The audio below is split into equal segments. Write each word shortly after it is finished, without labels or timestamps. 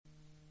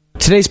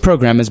Today's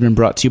program has been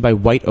brought to you by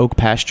White Oak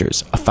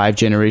Pastures, a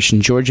 5-generation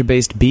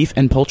Georgia-based beef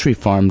and poultry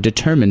farm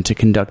determined to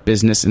conduct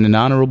business in an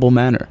honorable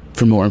manner.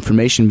 For more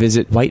information,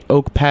 visit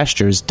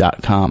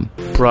whiteoakpastures.com.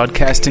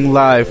 Broadcasting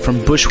live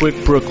from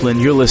Bushwick, Brooklyn,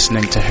 you're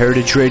listening to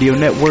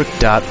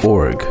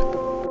heritageradionetwork.org.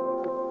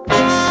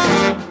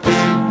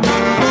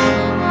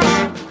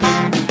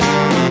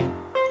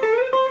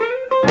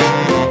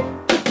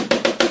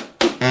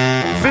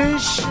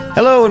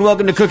 Hello and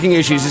welcome to Cooking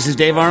Issues. This is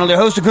Dave Arnold, your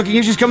host of Cooking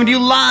Issues, coming to you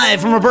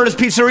live from Roberta's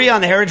Pizzeria on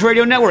the Heritage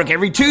Radio Network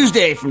every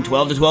Tuesday from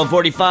 12 to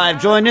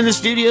 12:45. Joined in the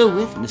studio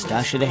with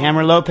Nastasha the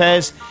Hammer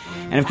Lopez,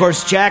 and of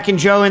course Jack and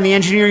Joe in the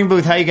engineering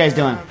booth. How you guys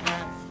doing?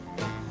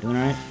 Doing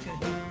all right?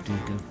 Doing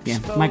good. Yeah,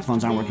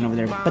 microphones aren't working over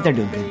there, but they're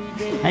doing good.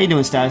 How you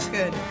doing, Stas?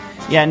 Good.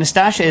 Yeah,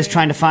 Nastasha is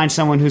trying to find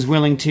someone who's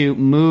willing to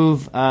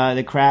move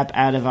the crap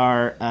out of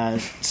our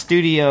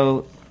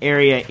studio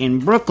area in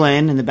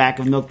Brooklyn in the back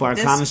of Milk Bar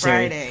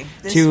Commissary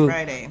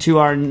to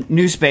our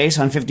new space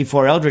on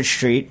 54 Eldridge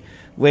Street,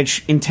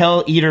 which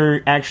until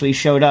Eater actually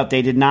showed up,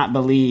 they did not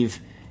believe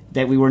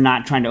that we were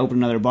not trying to open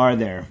another bar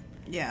there.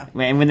 Yeah.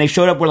 And when they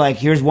showed up, we're like,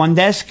 here's one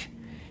desk,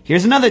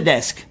 here's another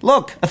desk,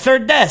 look, a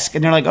third desk.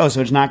 And they're like, oh,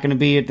 so it's not going to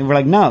be, and we're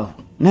like, no,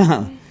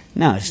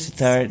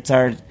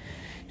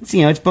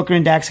 it's Booker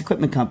and Dax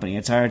Equipment Company.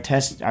 It's our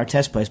test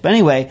place. But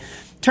anyway,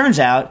 turns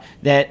out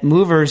that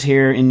movers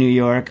here in New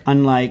York,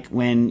 unlike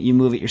when you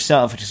move it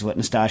yourself, which is what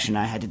Nastasha and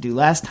I had to do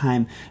last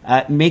time,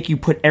 make you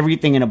put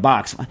everything in a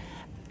box.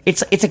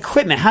 It's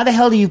equipment. How the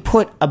hell do you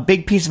put a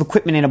big piece of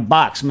equipment in a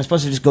box? Am I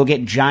supposed to just go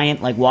get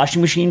giant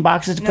washing machine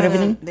boxes to put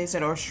everything? No, they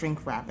said or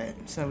shrink wrap it.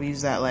 So we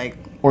use that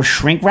Or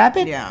shrink wrap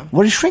it? Yeah.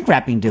 What is shrink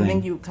wrapping doing? I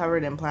think you cover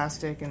it in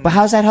plastic. But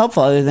how's that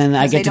helpful other than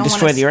I get to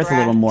destroy the earth a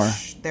little more?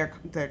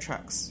 Their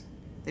trucks.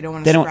 They don't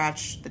want to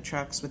scratch the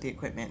trucks with the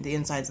equipment, the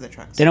insides of the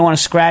trucks. They don't want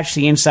to scratch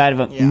the inside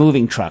of a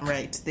moving truck.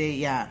 Right.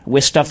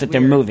 With stuff that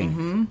they're moving.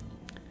 Mm-hmm.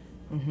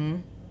 Mm-hmm.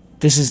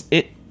 This is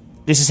it.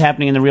 This is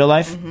happening in the real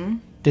life? Mm-hmm.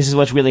 This is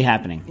what's really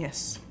happening?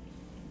 Yes.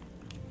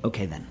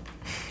 Okay, then.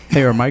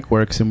 Hey, our mic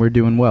works and we're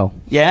doing well.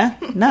 Yeah?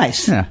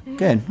 Nice. Yeah.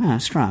 Good.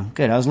 Strong.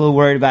 Good. I was a little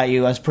worried about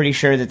you. I was pretty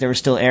sure that there was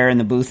still air in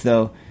the booth,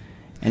 though,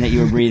 and that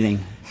you were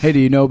breathing. Hey, do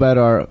you know about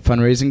our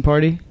fundraising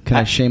party? Can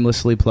I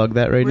shamelessly plug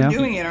that right now? We're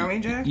doing it, aren't we,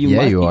 Jack?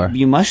 You are.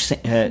 You must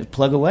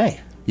plug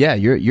away. Yeah,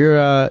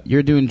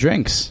 you're doing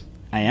drinks.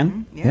 I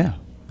am? Yeah.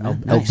 El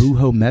Nice.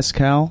 Bujo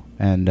Mezcal,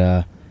 and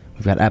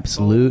we've got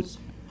Absolute.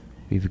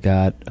 We've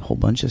got a whole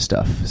bunch of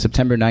stuff.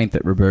 September 9th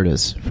at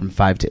Roberta's from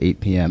 5 to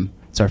 8 p.m.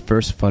 It's our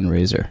first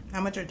fundraiser.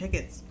 How much are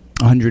tickets?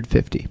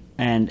 $150.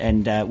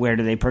 And where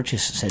do they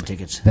purchase said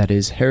tickets? That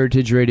is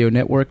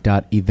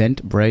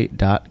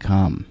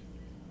heritageradionetwork.eventbrite.com.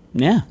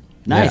 Yeah.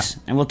 Nice.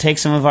 Yeah. And we'll take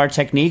some of our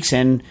techniques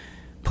and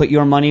put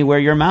your money where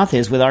your mouth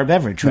is with our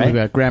beverage, right? We've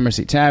got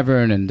Gramercy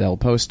Tavern and Del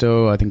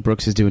Posto. I think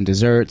Brooks is doing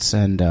desserts.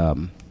 And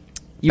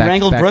you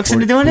wrangled Brooks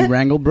into doing it?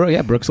 Wrangled Brooks.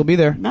 Yeah, Brooks will be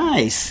there.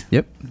 Nice.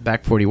 Yep.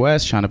 Back 40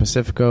 West, Shauna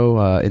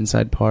Pacifico,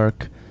 Inside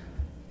Park,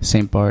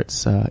 St.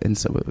 Bart's,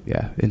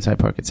 Inside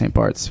Park at St.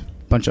 Bart's.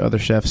 Bunch of other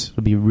chefs.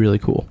 It'll be really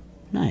cool.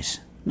 Nice.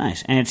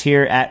 And it's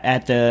here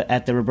at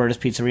the Roberta's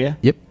Pizzeria?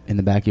 Yep, in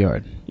the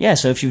backyard. Yeah,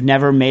 so if you've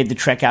never made the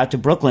trek out to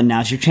Brooklyn,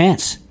 now's your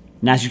chance.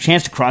 Now's your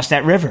chance to cross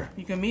that river.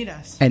 You can meet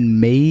us. And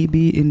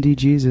maybe Indie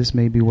Jesus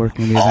may be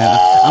working the event.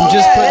 I'm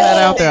just putting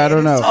that out there. I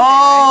don't know.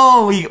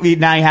 Oh,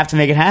 now you have to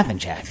make it happen,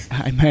 Jack.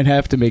 I might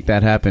have to make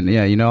that happen.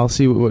 Yeah, I'll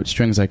see what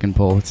strings I can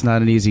pull. It's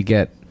not an easy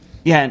get.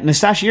 Yeah,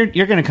 Nastasha,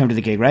 you're going to come to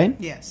the gig, right?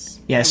 Yes.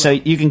 Yeah, so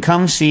you can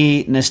come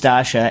see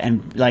Nastasha,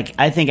 and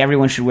I think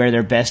everyone should wear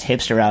their best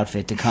hipster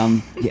outfit to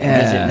come visit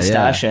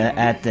Nastasha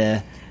at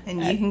the.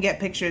 And you can get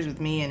pictures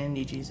with me and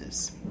Indie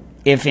Jesus.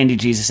 If Indie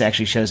Jesus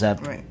actually shows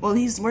up. Right. Well,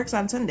 he works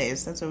on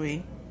Sundays. That's what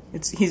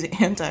he's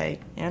anti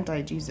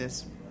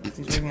Jesus. He's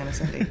working on a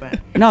Sunday,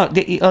 but no,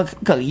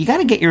 you got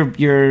to get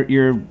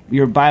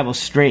your Bible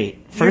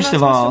straight. First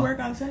of all, you're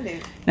not supposed to work on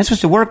Sundays. That's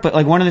supposed to work, but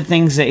one of the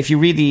things that if you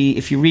read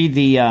the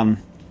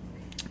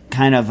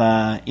kind of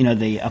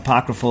the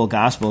apocryphal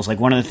gospels,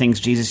 one of the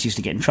things Jesus used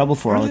to get in trouble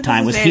for all the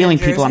time was healing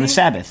people on the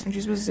Sabbath. Aren't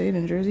you supposed to say it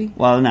in Jersey?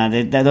 Well,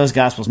 no, those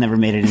gospels never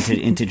made it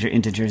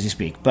into Jersey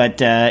speak. But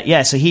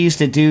so he used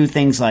to do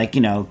things like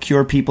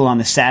cure people on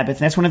the Sabbath.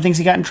 And that's one of the things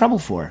he got in trouble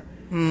for.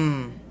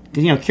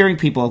 Curing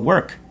people at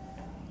work.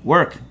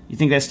 You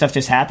think that stuff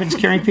just happens?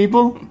 Curing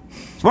people?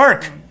 It's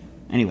work.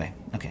 Anyway,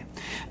 okay.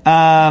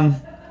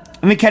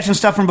 Let me catch some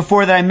stuff from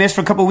before that I missed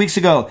from a couple weeks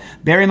ago.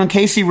 Barry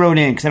Munkasey wrote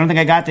in, because I don't think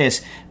I got this.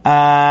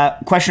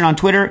 Question on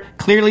Twitter.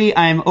 Clearly,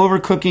 I'm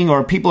overcooking,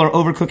 or people are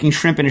overcooking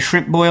shrimp in a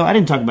shrimp boil. I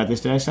didn't talk about this,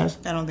 did I, Stas?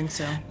 I don't think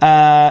so.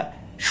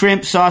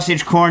 Shrimp,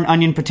 sausage, corn,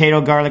 onion, potato,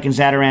 garlic, and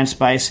Zatarain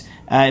spice.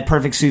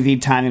 Perfect sous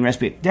vide timing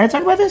recipe. Did I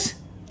talk about this?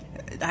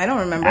 I don't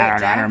remember.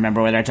 I don't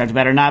remember whether I talked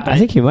about it or not. But I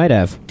think you might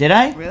have. Did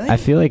I? Really? I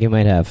feel like you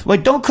might have. Well,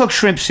 don't cook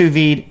shrimp sous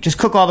vide. Just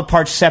cook all the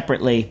parts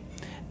separately,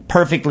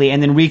 perfectly,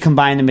 and then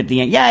recombine them at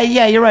the end. Yeah,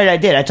 you're right, I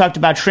did. I talked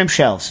about shrimp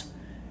shells.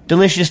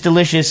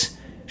 Delicious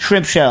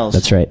shrimp shells.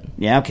 That's right.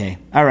 Yeah, okay.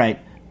 All right,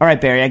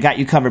 Barry, I got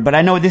you covered. But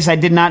I know this I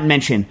did not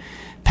mention.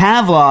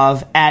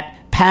 Pavlov at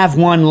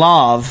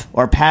Pav1Lov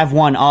or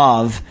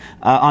Pav1Ov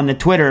on the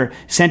Twitter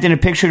sent in a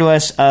picture to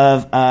us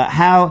of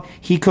how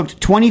he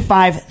cooked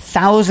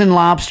 25,000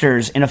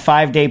 lobsters in a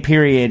 5-day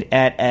period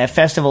at a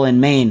festival in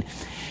Maine,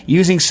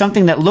 using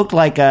something that looked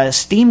like a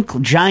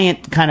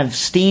giant kind of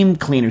steam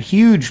cleaner,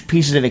 huge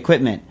pieces of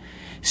equipment.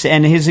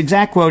 And his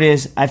exact quote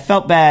is, "I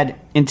felt bad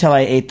until I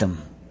ate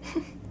them."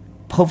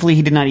 Hopefully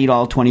he did not eat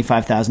all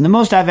 25,000. The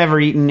most I've ever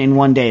eaten in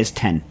one day is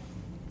 10.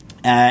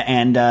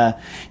 And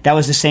that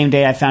was the same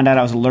day I found out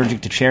I was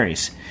allergic to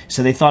cherries.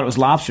 So they thought it was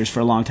lobsters for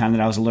a long time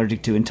that I was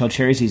allergic to, until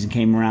cherry season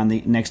came around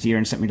the next year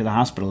and sent me to the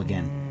hospital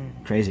again.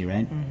 Crazy,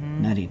 right?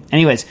 Nutty.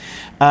 Anyways,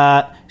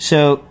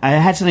 so I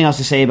had something else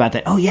to say about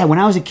that. Oh, yeah, when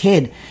I was a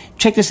kid,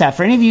 check this out.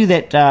 For any of you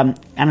that,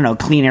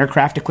 clean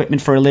aircraft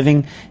equipment for a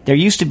living, there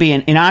used to be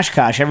in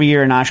Oshkosh, every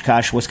year in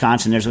Oshkosh,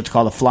 Wisconsin, there's what's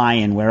called a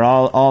fly-in, where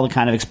all the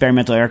kind of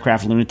experimental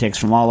aircraft lunatics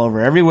from all over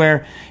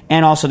everywhere,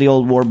 and also the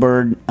old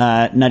warbird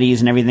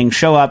nutties and everything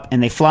show up,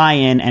 and they fly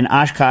in, and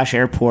Oshkosh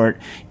Airport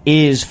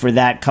is, for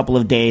that couple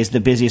of days, the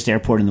busiest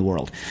airport in the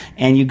world.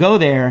 And you go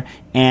there,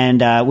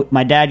 and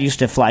my dad used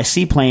to fly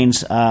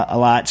seaplanes a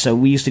lot, so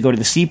we used to go to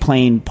the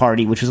seaplane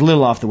party, which was a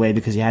little off the way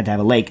because you had to have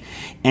a lake.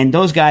 And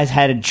those guys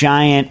had a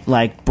giant,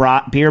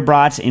 beer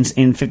brats in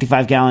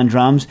 55-gallon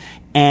drums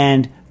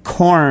and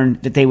corn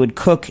that they would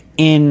cook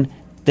in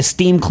the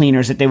steam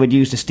cleaners that they would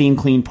use to steam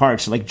clean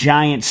parts, like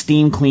giant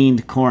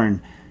steam-cleaned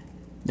corn.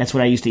 That's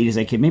what I used to eat as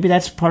a kid. Maybe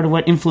that's part of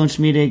what influenced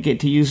me to get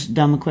to use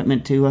dumb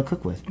equipment to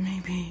cook with.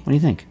 Maybe. What do you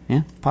think?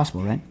 Yeah?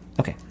 Possible, right?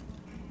 Okay.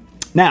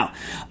 Now,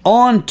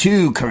 on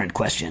to current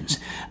questions.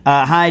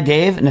 Hi,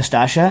 Dave,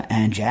 Nastasha,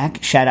 and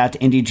Jack. Shout out to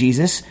Indie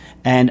Jesus.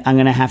 And I'm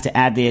going to have to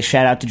add the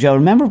shout out to Joe.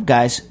 Remember,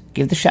 guys,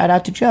 give the shout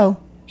out to Joe.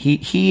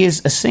 He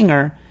is a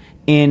singer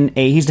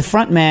he's the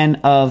front man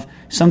of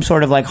some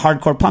sort of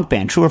hardcore punk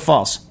band. True or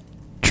false?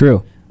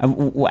 True.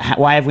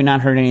 Why have we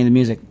not heard any of the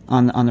music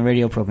on the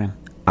radio program?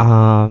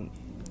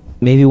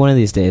 Maybe one of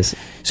these days.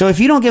 So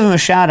if you don't give him a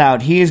shout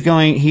out, he is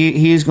going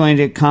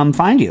to come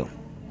find you.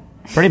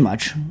 Pretty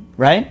much,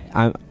 right?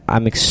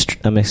 I'm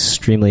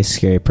extremely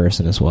scary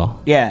person as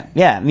well. Yeah.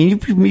 I mean,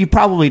 you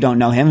probably don't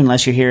know him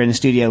unless you're here in the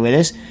studio with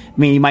us. I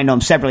mean, you might know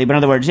him separately, but in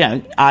other words,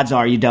 odds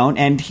are you don't.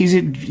 And he's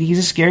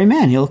a scary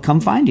man. He'll come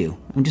find you.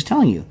 I'm just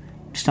telling you.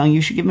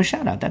 You should give him a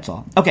shout out. That's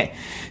all. Okay.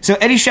 So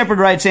Eddie Shepard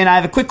writes in, I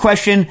have a quick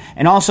question,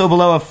 and also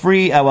below a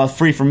free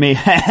for me,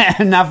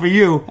 not for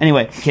you.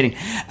 Anyway, kidding.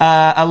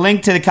 A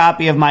link to the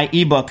copy of my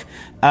ebook.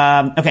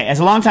 Okay, as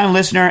a longtime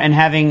listener and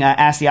having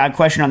asked the odd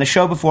question on the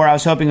show before, I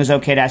was hoping it was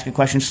okay to ask a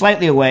question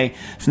slightly away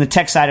from the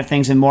tech side of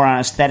things and more on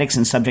aesthetics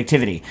and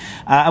subjectivity.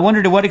 I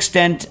wonder to what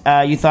extent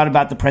you thought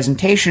about the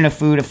presentation of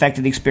food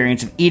affected the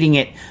experience of eating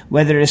it,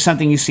 whether it is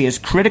something you see as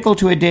critical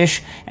to a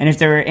dish, and if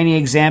there are any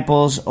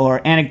examples or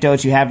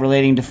anecdotes you have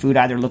relating to food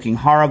either looking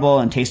horrible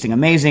and tasting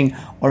amazing,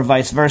 or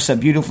vice versa,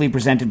 beautifully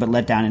presented but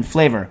let down in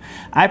flavor.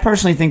 I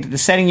personally think that the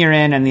setting you're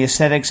in and the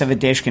aesthetics of a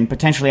dish can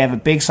potentially have a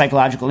big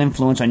psychological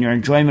influence on your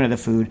enjoyment of the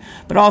food,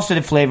 but also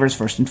the flavors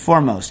first and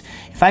foremost.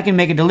 If I can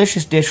make a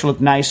delicious dish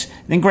look nice,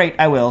 then great,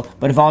 I will.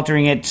 But if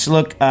altering it to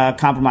look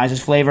compromises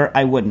flavor,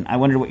 I wouldn't. I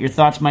wonder what your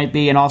thoughts might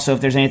be, and also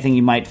if there's anything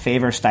you might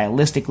favor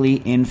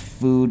stylistically in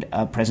food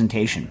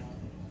presentation.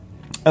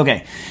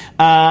 Okay,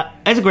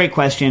 that's a great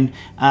question.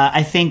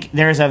 I think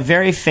there's a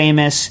very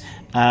famous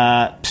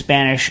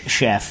Spanish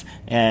chef,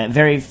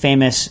 very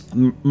famous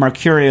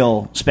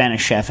mercurial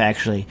Spanish chef,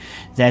 actually,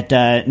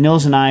 that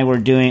Nils and I were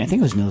doing. I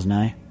think it was Nils and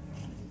I.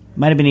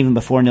 Might have been even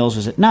before Nils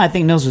was... No, I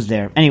think Nils was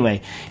there. Anyway,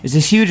 it was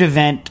this huge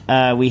event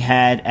we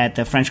had at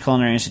the French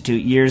Culinary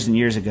Institute years and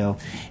years ago,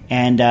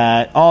 and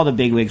all the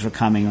bigwigs were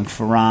coming, like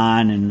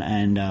Ferran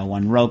and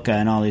Juan Roca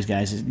and all these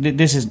guys.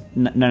 This is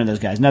none of those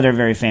guys. Another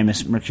very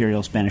famous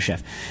mercurial Spanish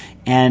chef.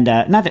 And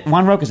not that...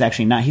 Juan Roca's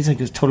actually not... He's like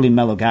a totally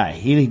mellow guy.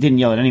 He didn't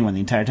yell at anyone the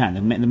entire time.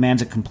 The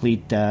man's a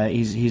complete...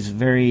 he's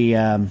very...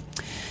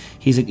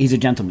 he's a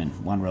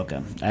gentleman, Juan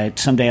Roca.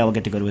 Someday I will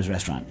get to go to his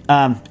restaurant.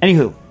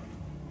 Anywho...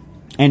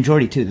 And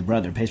Jordy, too, the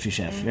brother, pastry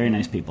chef. Very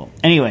nice people.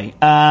 Anyway,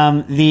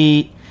 so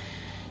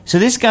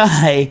this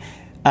guy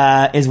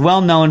is well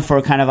known for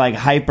kind of like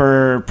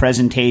hyper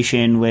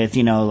presentation with,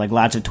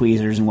 lots of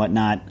tweezers and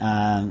whatnot.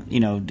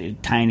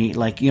 Tiny,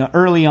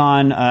 early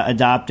on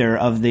adopter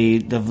of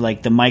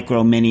the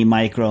micro, mini,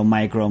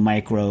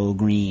 micro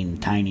green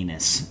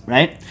tininess,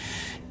 right?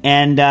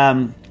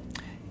 And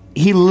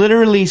he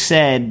literally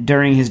said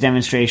during his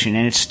demonstration,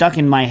 and it's stuck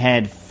in my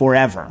head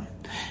forever,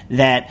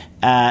 that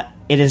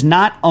it is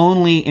not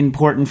only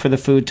important for the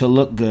food to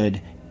look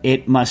good,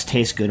 it must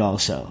taste good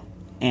also.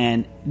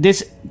 And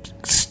this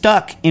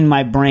stuck in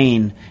my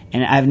brain,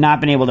 and I've not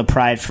been able to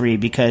pry it free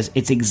because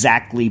it's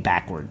exactly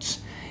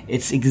backwards.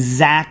 It's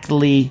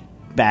exactly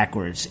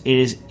backwards. It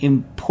is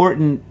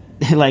important,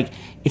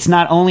 it's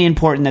not only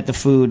important that the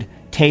food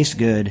tastes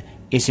good,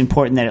 it's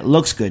important that it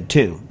looks good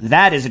too.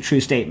 That is a true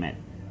statement,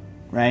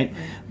 right?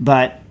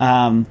 But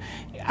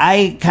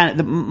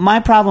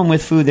my problem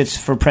with food that's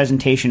for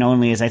presentation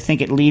only is I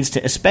think it leads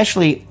to,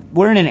 especially,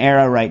 we're in an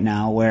era right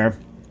now where,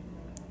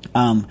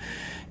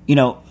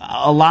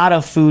 a lot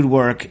of food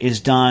work is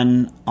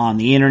done on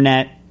the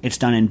internet. It's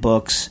done in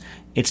books.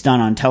 It's done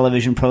on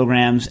television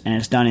programs, and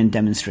it's done in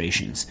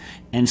demonstrations.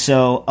 And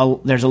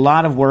so there's a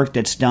lot of work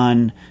that's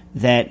done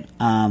that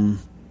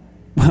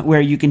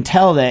where you can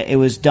tell that it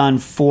was done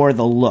for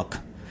the look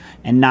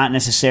and not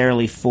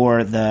necessarily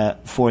for the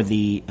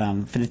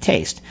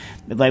taste.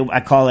 Like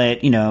I call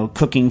it,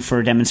 cooking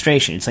for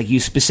demonstration. It's like you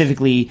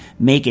specifically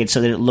make it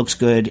so that it looks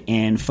good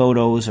in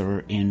photos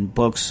or in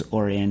books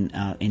or in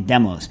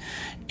demos.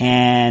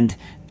 And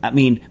I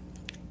mean,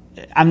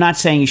 I'm not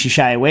saying you should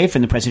shy away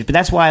from the presentation, but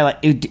that's why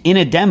in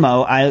a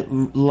demo,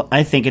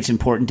 I think it's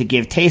important to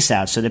give tastes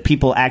out so that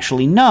people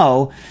actually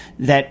know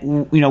that,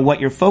 what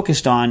you're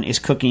focused on is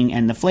cooking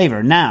and the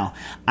flavor. Now,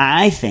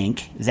 I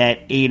think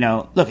that,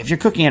 look, if you're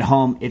cooking at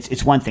home,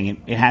 it's one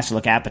thing. It has to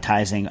look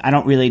appetizing. I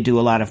don't really do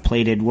a lot of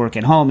plated work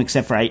at home,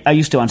 except for I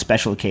used to on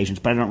special occasions,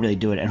 but I don't really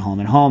do it at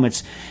home. At home,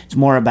 it's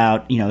more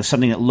about,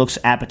 something that looks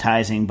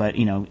appetizing, but,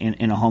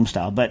 in a home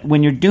style. But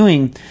when you're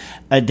doing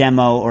a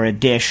demo or a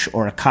dish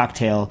or a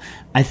cocktail,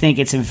 I think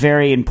it's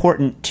very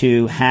important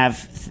to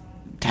have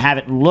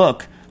it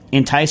look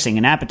enticing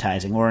and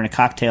appetizing, or in a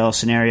cocktail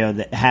scenario,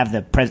 that have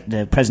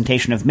the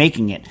presentation of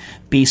making it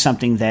be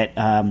something that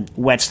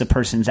whets the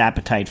person's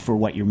appetite for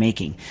what you're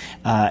making,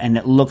 and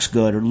that looks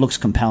good or looks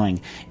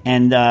compelling.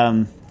 And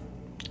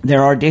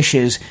there are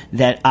dishes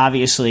that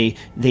obviously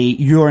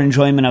your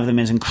enjoyment of them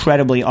is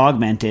incredibly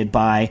augmented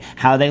by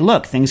how they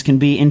look. Things can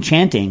be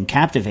enchanting,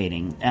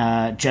 captivating,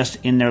 just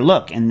in their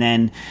look, and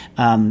then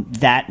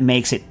that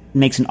makes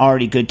an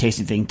already good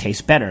tasting thing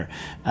taste better.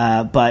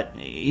 But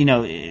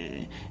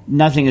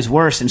nothing is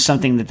worse than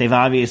something that they've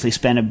obviously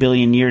spent a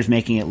billion years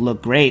making it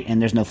look great,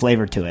 and there's no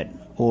flavor to it,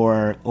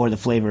 or the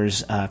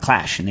flavors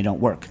clash and they don't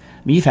work.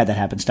 I mean, you've had that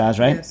happen, Stas,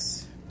 right?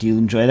 Yes. Do you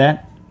enjoy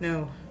that?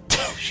 No.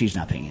 She's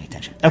not paying any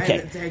attention.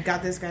 Okay. I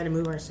got this guy to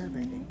move our stuff,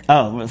 I think.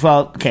 Oh,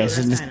 well, okay.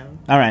 So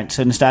all right.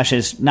 So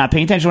Nastasha's not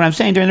paying attention to what I'm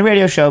saying during the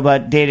radio show,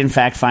 but did, in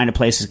fact, find a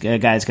guy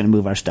that's going to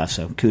move our stuff.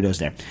 So kudos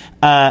there.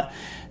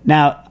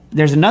 Now,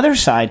 there's another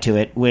side to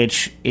it,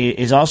 which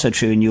is also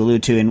true, and you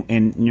allude to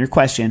in your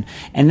question,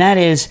 and that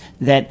is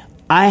that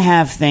I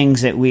have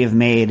things that we have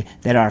made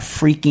that are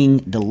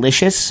freaking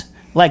delicious,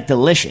 like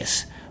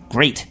delicious,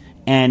 great,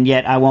 and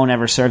yet I won't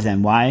ever serve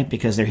them. Why?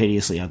 Because they're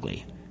hideously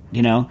ugly.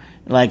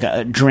 Like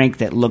a drink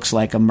that looks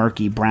like a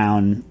murky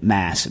brown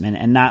mass,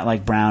 and not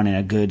like brown in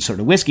a good sort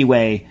of whiskey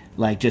way,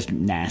 like just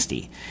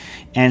nasty.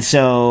 And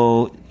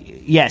so,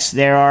 yes,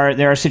 there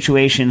are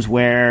situations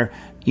where,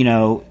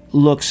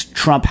 looks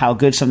trump how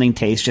good something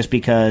tastes just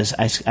because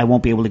I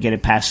won't be able to get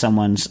it past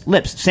someone's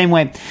lips. Same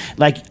way,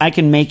 like I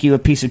can make you a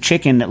piece of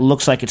chicken that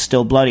looks like it's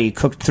still bloody,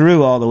 cooked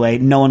through all the way.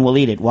 No one will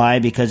eat it. Why?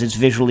 Because it's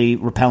visually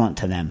repellent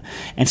to them.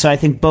 And so I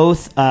think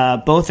both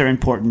are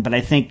important, but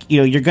I think,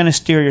 you're going to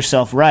steer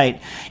yourself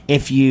right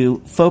if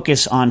you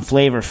focus on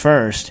flavor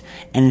first,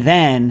 and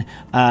then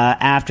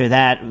after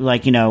that,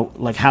 like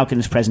how can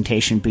this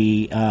presentation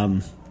be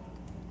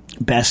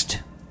best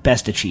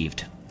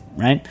achieved?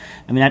 Right?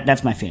 I mean,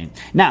 that's my feeling.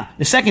 Now,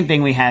 the second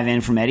thing we have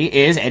in from Eddie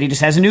is Eddie just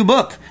has a new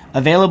book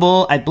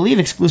available, I believe,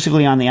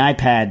 exclusively on the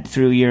iPad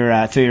through your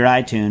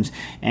iTunes,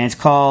 and it's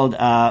called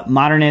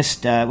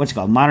Modernist. What's it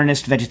called?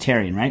 Modernist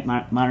Vegetarian, right?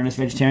 Modernist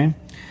Vegetarian.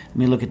 Let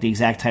me look at the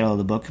exact title of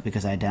the book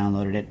because I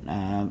downloaded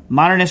it.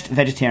 Modernist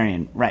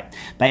Vegetarian, right,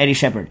 by Eddie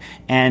Shepard.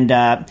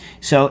 And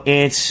so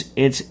it's.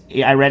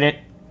 I read it.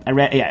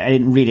 I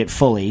didn't read it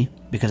fully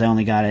because I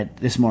only got it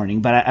this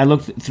morning, but I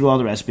looked through all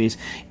the recipes,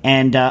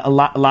 and a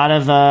lot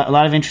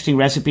of interesting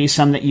recipes.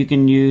 Some that you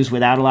can use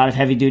without a lot of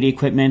heavy duty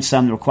equipment.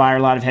 Some that require a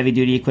lot of heavy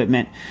duty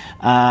equipment.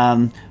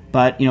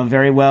 But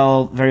very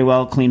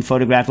well clean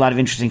photographed. A lot of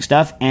interesting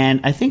stuff. And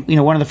I think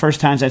one of the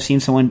first times I've seen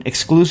someone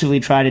exclusively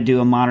try to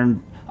do a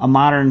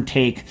modern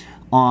take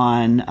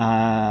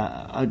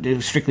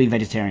on strictly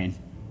vegetarian.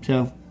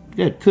 So.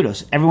 Good.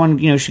 Kudos. Everyone,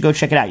 should go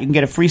check it out. You can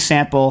get a free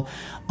sample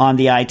on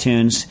the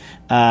iTunes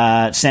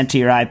sent to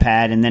your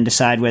iPad, and then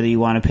decide whether you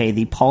want to pay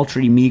the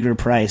paltry, meager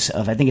price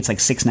of, I think it's like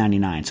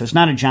 $6.99. So it's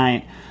not a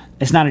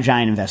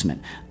giant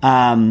investment.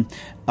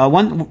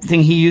 One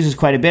thing he uses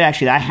quite a bit,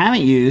 actually, that I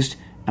haven't used,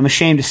 I'm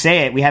ashamed to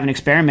say it, we haven't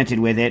experimented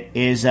with it,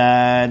 is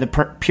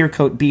the Pure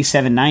Coat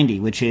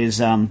B790, which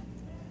is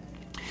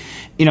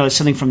it's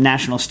something from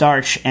National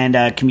Starch, and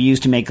can be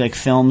used to make like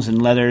films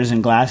and leathers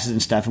and glasses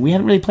and stuff. And we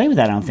haven't really played with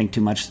that, I don't think,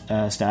 too much,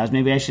 Stas.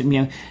 Maybe I should.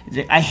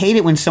 I hate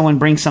it when someone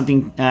brings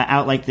something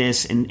out like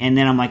this, and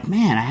then I'm like,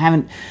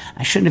 man,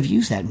 I shouldn't have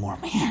used that more.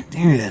 Man,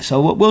 there it is.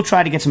 So we'll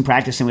try to get some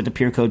practice in with the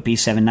Pure Coat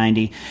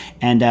B790,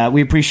 and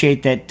we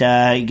appreciate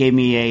that you gave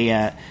me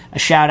a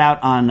shout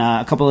out on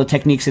a couple of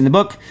techniques in the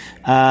book.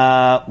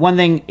 One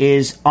thing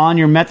is on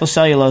your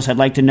methylcellulose. I'd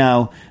like to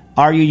know.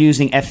 Are you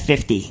using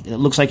F50? It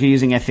looks like you're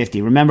using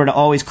F50. Remember to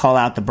always call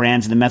out the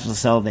brands of the methyl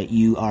cell that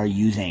you are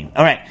using.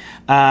 All right.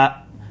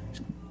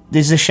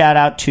 This is a shout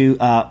out to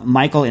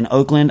Michael in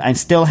Oakland. I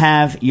still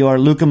have your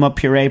lucuma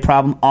puree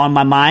problem on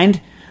my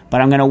mind,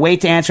 but I'm going to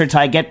wait to answer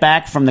until I get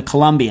back from the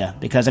Columbia,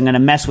 because I'm going to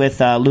mess with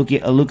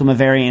Leucoma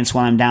variants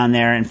while I'm down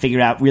there and figure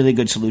out really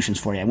good solutions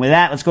for you. And with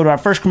that, let's go to our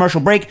first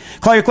commercial break.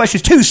 Call your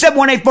questions to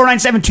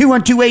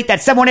 718-497-2128.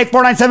 That's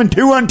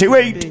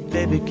 718-497-2128.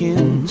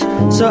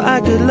 Babykins, so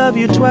I could love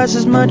you twice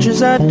as much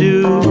as I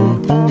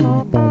do.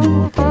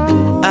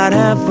 I'd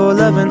have 4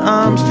 loving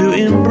arms to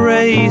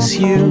embrace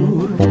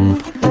you,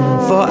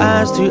 4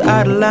 eyes to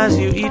idolize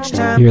you each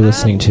time. You're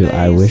listening to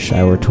I Wish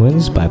I Were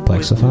Twins by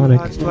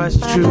Plexophonic. Twice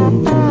as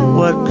true.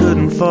 What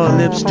couldn't 4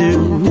 lips do?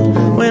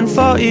 When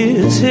 4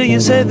 ears hear you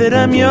say that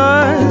I'm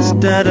yours,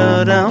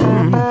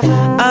 da-da-dum.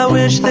 I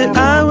wish that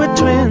I were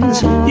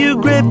twins, you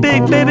great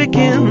big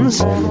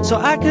babykins, so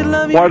I could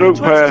love you. White Oak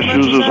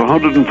Pastures is a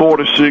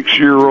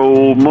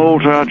 146-year-old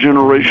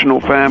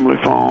multi-generational family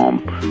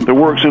farm that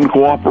works in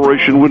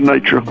cooperation with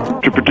nature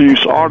to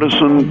produce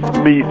artisan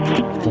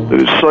meats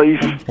that is safe,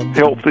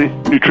 healthy,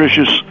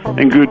 nutritious,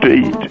 and good to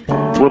eat.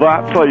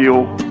 Without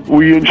fail,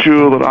 we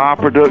ensure that our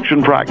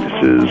production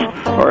practices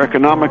are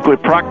economically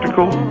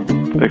practical,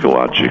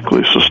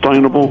 ecologically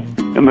sustainable,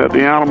 and that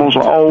the animals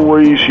are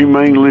always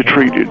humanely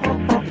treated.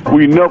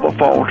 We never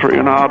falter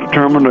in our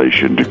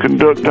determination to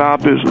conduct our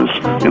business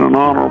in an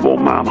honorable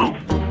manner.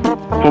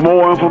 For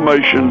more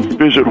information,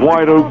 visit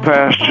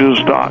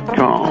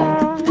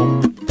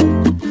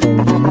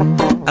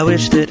whiteoakpastures.com. I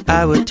wish that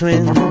I were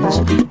twins,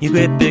 you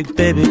great big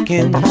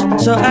babykins,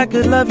 so I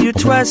could love you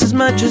twice as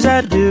much as I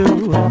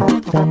do.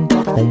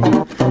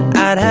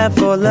 I'd have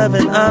 4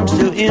 loving arms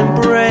to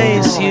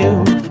embrace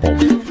you,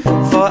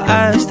 4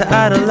 eyes to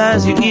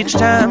idolize you each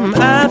time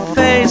I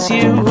face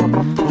you,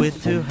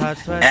 with 2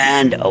 hearts.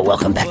 And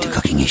welcome back to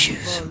Cooking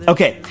Issues.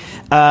 Okay,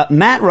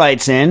 Matt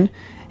writes in,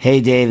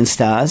 "Hey Dave and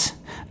Stas,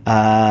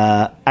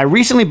 I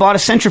recently bought a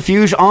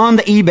centrifuge on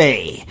the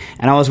eBay,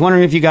 and I was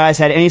wondering if you guys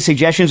had any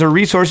suggestions or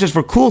resources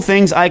for cool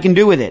things I can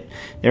do with it.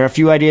 There are a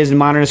few ideas in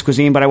modernist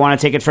cuisine, but I want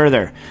to take it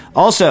further.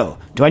 Also,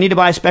 do I need to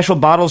buy special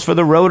bottles for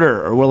the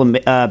rotor, or will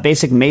a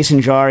basic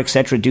mason jar,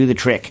 etc. do the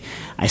trick?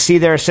 I see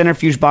there are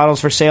centrifuge bottles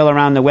for sale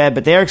around the web,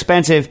 but they're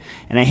expensive,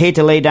 and I hate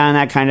to lay down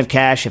that kind of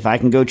cash if I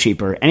can go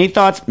cheaper. Any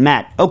thoughts,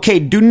 Matt?" Okay,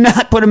 do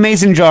not put a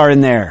mason jar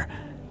in there.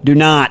 Do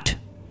not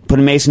put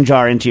a mason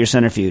jar into your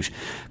centrifuge.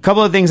 A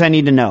couple of things I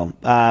need to know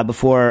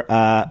before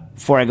I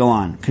go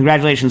on.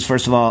 Congratulations,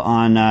 first of all,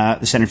 on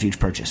the centrifuge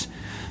purchase.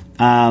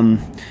 I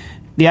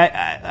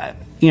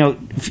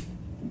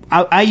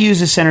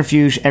use a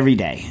centrifuge every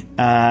day,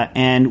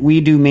 and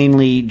we do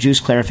mainly juice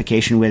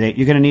clarification with it.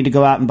 You're going to need to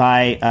go out and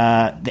buy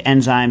the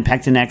enzyme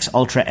Pectinex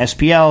Ultra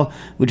SPL,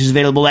 which is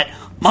available at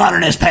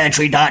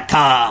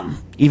modernistpantry.com.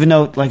 Even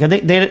though, like,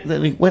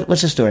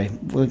 what's the story?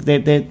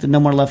 They no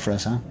more love for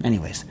us, huh?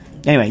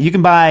 Anyway, you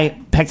can buy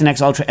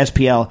Pectinex Ultra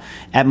SPL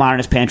at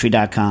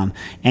modernistpantry.com,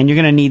 and you're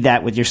going to need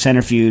that with your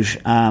centrifuge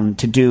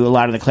to do a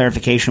lot of the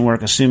clarification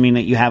work, assuming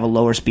that you have a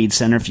lower speed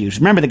centrifuge.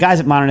 Remember, the guys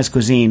at Modernist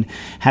Cuisine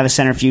have a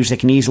centrifuge that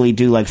can easily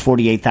do like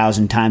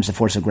 48,000 times the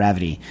force of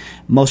gravity.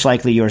 Most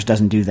likely yours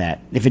doesn't do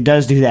that. If it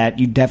does do that,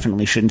 you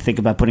definitely shouldn't think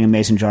about putting a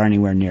mason jar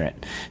anywhere near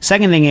it.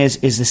 Second thing is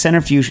the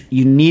centrifuge,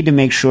 you need to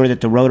make sure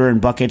that the rotor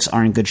and buckets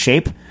are in good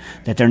shape,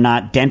 that they're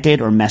not dented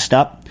or messed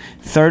up.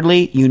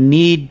 Thirdly, you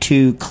need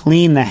to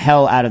clean the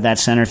hell out of that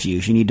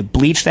centrifuge. You need to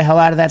bleach the hell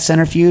out of that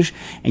centrifuge,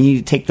 and you need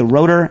to take the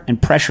rotor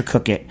and pressure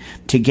cook it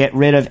to get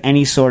rid of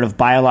any sort of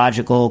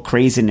biological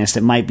craziness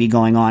that might be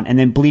going on, and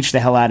then bleach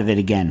the hell out of it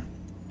again.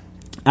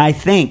 I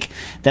think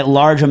that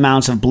large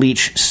amounts of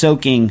bleach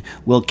soaking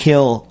will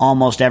kill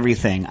almost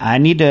everything. I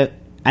need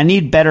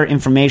better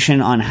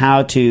information on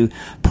how to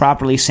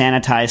properly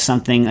sanitize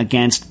something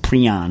against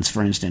prions,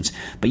 for instance.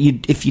 But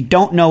if you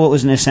don't know what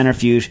was in a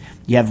centrifuge,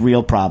 you have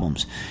real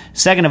problems.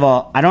 Second of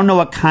all, I don't know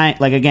what kind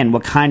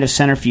of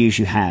centrifuge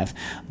you have,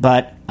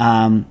 but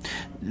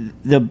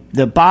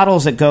the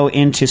bottles that go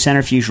into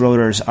centrifuge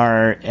rotors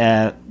are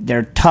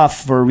they're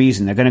tough for a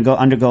reason. They're going to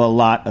undergo a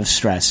lot of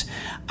stress.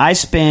 I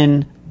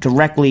spin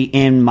directly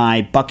in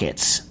my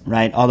buckets,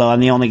 right? Although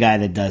I'm the only guy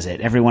that does it.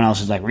 Everyone else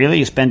is like, really?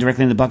 You spin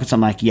directly in the buckets? I'm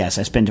like, yes,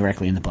 I spin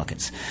directly in the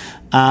buckets.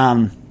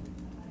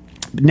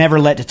 Never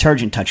let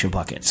detergent touch your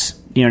buckets.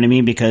 You know what I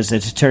mean? Because the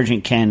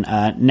detergent can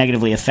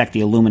negatively affect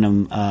the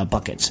aluminum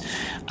buckets.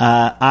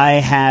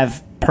 I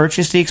have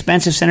purchased the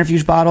expensive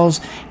centrifuge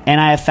bottles, and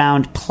I have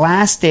found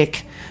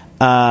plastic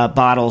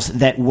bottles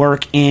that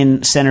work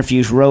in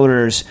centrifuge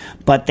rotors,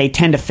 but they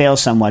tend to fail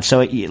somewhat.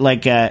 So,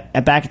 back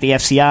at the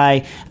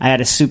FCI, I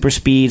had a super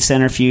speed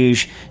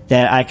centrifuge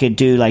that I could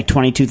do like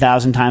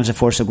 22,000 times the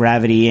force of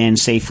gravity in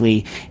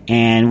safely,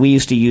 and we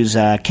used to use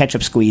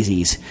ketchup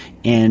squeezies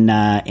in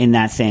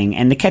that thing.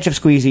 And the ketchup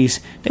squeezies,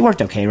 they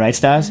worked okay, right,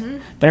 Stas? Mm-hmm.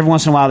 But every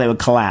once in a while they would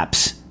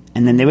collapse,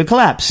 and then they would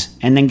collapse,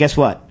 and then guess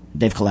what?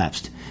 They've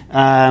collapsed.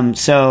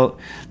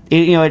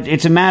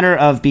 It's a matter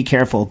of be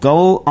careful.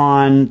 Go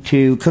on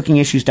to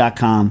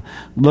cookingissues.com.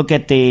 Look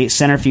at the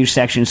centrifuge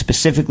section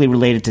specifically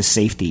related to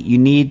safety. You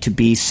need to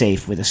be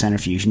safe with a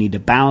centrifuge. You need to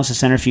balance the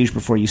centrifuge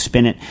before you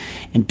spin it.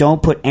 And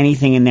don't put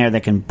anything in there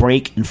that can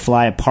break and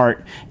fly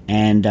apart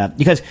And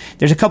because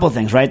there's a couple of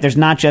things, right? There's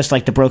not just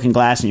like the broken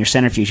glass in your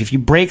centrifuge. If you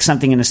break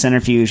something in a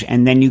centrifuge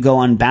and then you go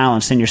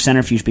unbalanced, then your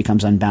centrifuge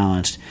becomes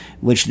unbalanced,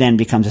 which then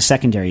becomes a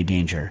secondary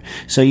danger.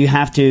 So you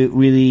have to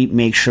really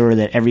make sure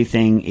that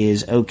everything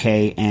is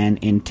okay and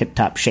in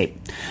tip-top shape.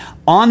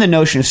 On the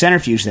notion of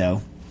centrifuge,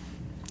 though,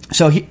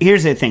 so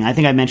here's the thing. I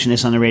think I mentioned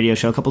this on the radio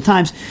show a couple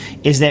times,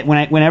 is that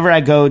whenever I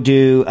go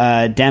do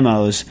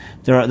demos,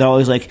 they're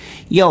always like,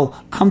 yo,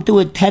 come do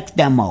a tech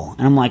demo.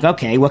 And I'm like,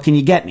 okay, what can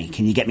you get me?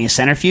 Can you get me a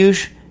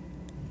centrifuge?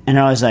 And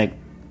they're always like,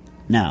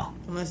 no.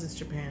 Unless it's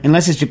Japan.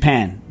 Unless it's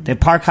Japan. The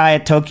Park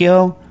Hyatt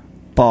Tokyo,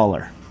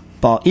 baller.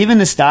 Even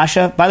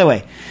Nastasia, by the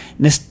way,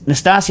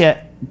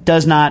 Nastasia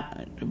does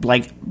not,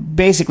 like,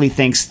 basically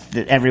thinks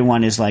that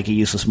everyone is like a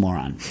useless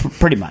moron.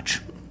 Pretty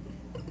much.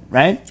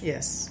 Right?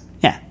 Yes.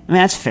 Yeah, I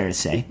mean, that's fair to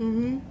say.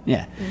 Mm-hmm.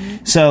 Yeah.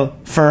 Mm-hmm. So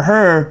for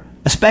her,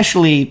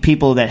 especially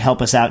people that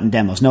help us out in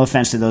demos, no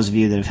offense to those of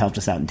you that have helped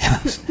us out in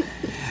demos,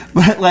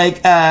 but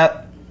like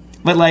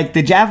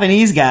the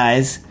Japanese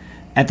guys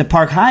at the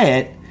Park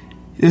Hyatt,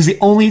 it was the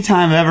only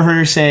time I've ever heard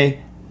her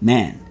say,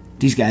 man,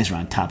 these guys are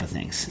on top of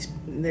things.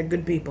 They're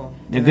good people.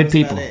 They're good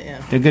people. It,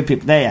 yeah. They're good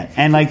people.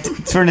 And like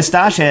for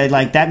Nastasia,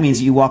 like that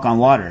means you walk on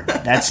water.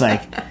 That's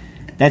like,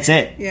 that's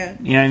it. Yeah.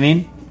 You know what I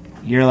mean?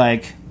 You're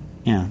like,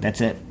 you know, that's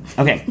it.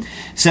 Okay,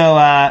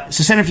 so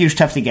centrifuge is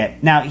tough to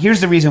get. Now,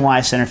 here's the reason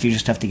why centrifuge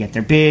is tough to get.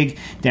 They're big,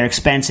 they're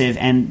expensive,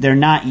 and they're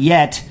not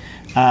yet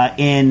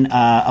in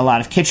a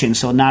lot of kitchens,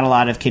 so not a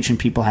lot of kitchen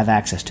people have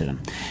access to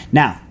them.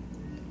 Now,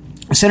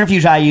 the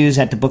centrifuge I use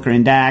at the Booker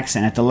and Dax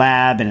and at the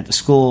lab and at the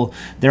school,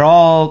 they're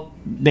all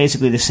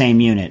basically the same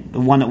unit.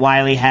 The one that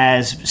Wiley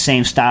has,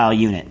 same style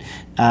unit.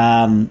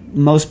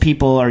 Most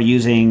people are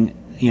using...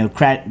 You know,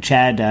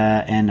 Chad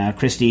and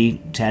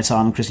Christy, Chad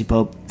Solomon, Christy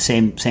Pope,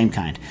 same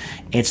kind.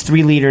 It's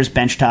 3 liters,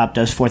 benchtop,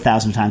 does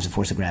 4,000 times the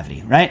force of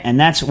gravity, right? And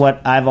that's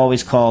what I've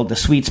always called the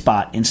sweet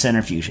spot in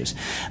centrifuges.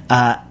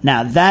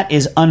 Now, that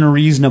is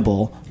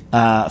unreasonable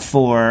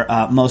for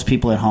most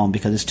people at home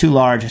because it's too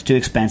large, it's too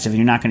expensive, and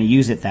you're not going to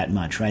use it that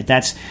much, right?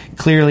 That's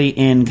clearly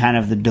in kind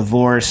of the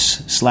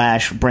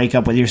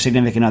divorce/breakup with your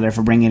significant other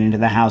for bringing it into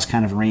the house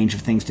kind of range of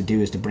things to do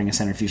is to bring a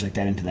centrifuge like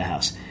that into the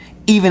house.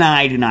 Even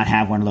I do not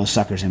have one of those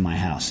suckers in my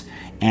house.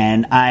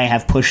 And I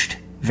have pushed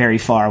very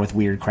far with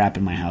weird crap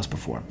in my house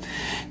before.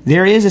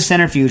 There is a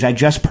centrifuge I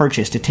just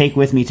purchased to take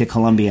with me to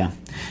Colombia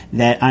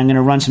that I'm going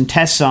to run some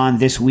tests on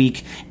this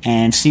week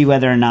and see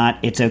whether or not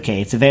it's okay.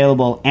 It's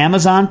available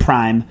Amazon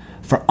Prime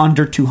for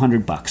under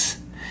 $200.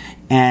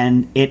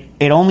 And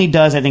it only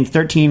does, I think,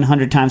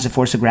 1,300 times the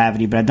force of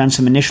gravity, but I've done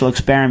some initial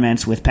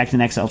experiments with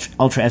Pectinex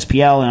Ultra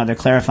SPL and other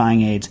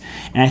clarifying aids,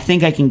 and I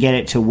think I can get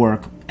it to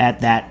work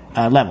at that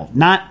level.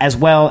 Not as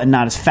well and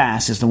not as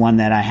fast as the one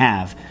that I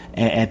have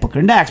at Booker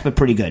and Dax, but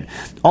pretty good.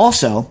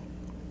 Also,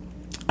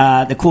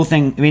 the cool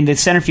thing, I mean, the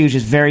centrifuge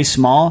is very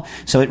small,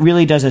 so it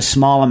really does a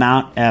small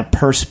amount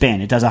per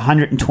spin. It does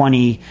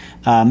 120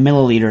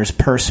 milliliters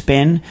per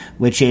spin,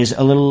 which is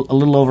a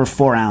little over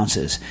 4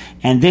 ounces.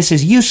 And this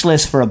is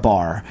useless for a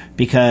bar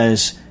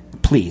because,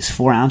 please,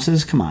 4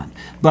 ounces? Come on.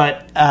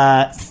 But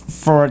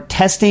for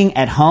testing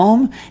at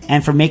home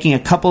and for making a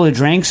couple of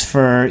drinks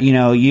for, you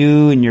know,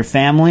 you and your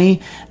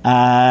family,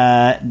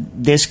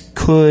 this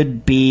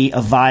could be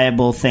a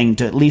viable thing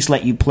to at least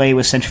let you play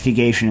with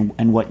centrifugation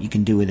and what you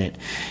can do with it.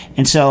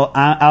 And so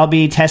I'll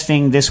be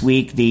testing this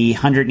week the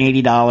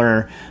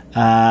 $180,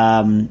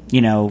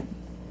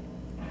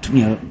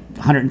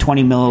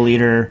 120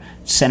 milliliter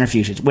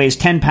centrifuge. It weighs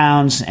 10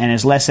 pounds and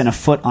is less than a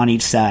foot on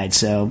each side,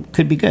 so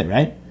could be good,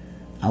 right?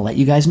 I'll let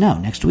you guys know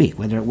next week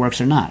whether it works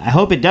or not. I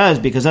hope it does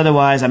because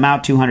otherwise I'm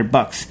out $200.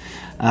 But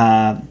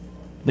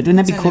wouldn't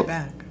that be cool? Send it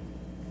back.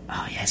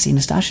 Oh yeah, see,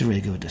 Nastasia's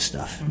really good with this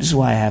stuff. Mm-hmm. This is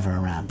why I have her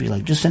around. Be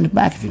like, just send it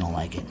back if you don't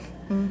like it.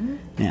 Mm-hmm.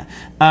 Yeah.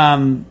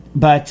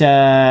 But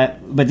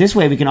this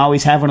way we can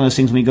always have one of those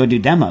things when we go do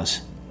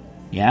demos.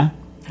 Yeah.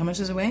 How much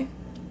does it weigh?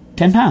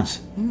 10 pounds.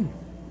 Mm.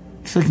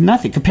 It's like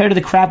nothing compared to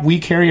the crap we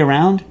carry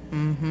around.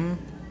 Mm-hmm.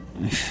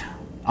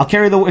 I'll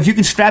carry if you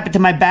can strap it to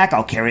my back,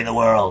 I'll carry the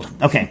world.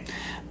 Okay.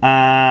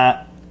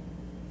 Rob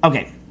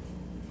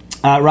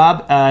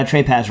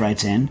Trepaz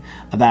writes in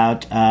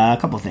about a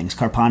couple of things.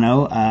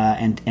 Carpano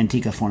and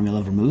Antica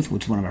Formula Vermouth,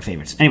 which is one of our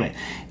favorites. Anyway,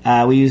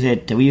 we use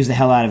it. We use the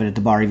hell out of it at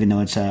the bar, even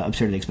though it's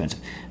absurdly expensive.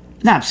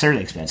 Not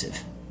absurdly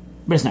expensive,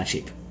 but it's not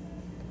cheap.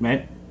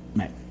 Right?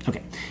 Right.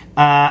 Okay.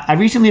 I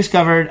recently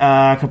discovered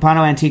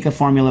Carpano Antica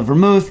Formula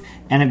Vermouth,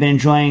 and I've been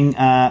enjoying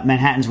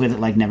Manhattans with it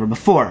like never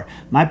before.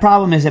 My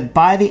problem is that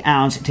by the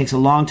ounce, it takes a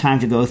long time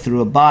to go through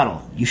a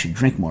bottle. You should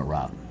drink more,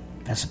 Rob.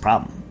 That's the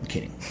problem. I'm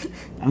kidding.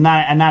 I'm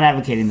not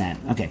advocating that.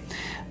 Okay.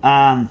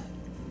 The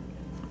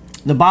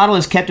bottle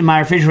is kept in my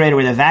refrigerator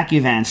with a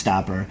vacuum van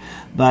stopper,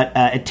 but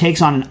it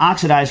takes on an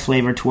oxidized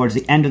flavor towards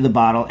the end of the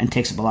bottle and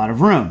takes up a lot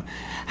of room.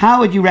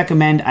 How would you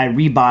recommend I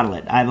rebottle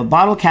it? I have a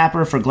bottle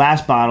capper for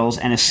glass bottles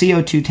and a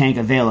CO2 tank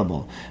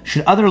available.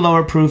 Should other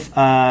lower proof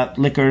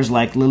liquors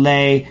like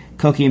Lillet,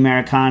 Cochi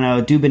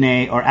Americano,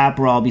 Dubonnet, or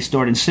Aperol be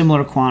stored in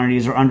similar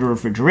quantities or under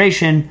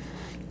refrigeration?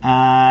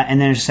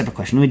 And then there's a separate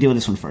question. Let me deal with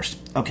this one first.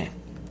 Okay.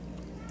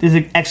 This is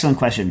an excellent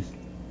question.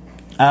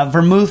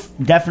 Vermouth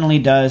definitely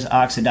does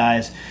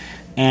oxidize,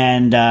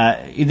 and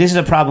this is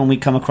a problem we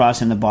come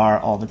across in the bar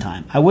all the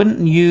time. I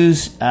wouldn't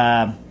use...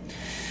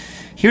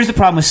 Here's the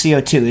problem with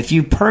CO2. If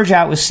you purge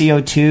out with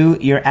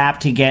CO2, you're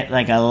apt to get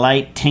like a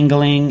light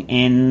tingling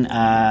in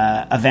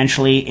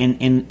eventually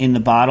in the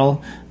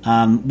bottle.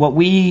 What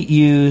we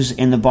use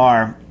in the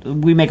bar,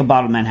 we make a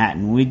bottled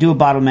Manhattan. When we do a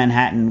bottled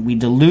Manhattan, we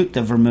dilute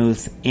the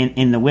vermouth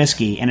in the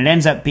whiskey, and it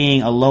ends up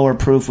being a lower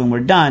proof when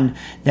we're done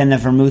than the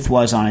vermouth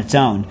was on its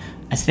own,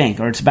 I think,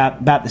 or it's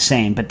about the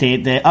same. But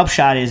the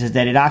upshot is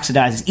that it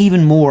oxidizes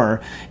even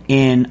more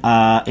in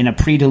a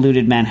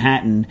pre-diluted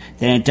Manhattan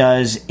than it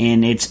does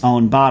in its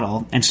own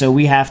bottle, and so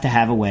we have to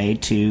have a way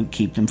to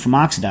keep them from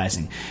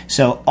oxidizing.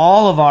 So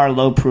all of our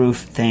low-proof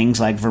things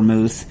like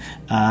vermouth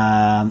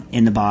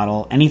in the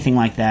bottle, anything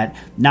like that,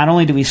 not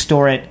only do we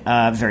store it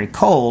very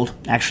cold,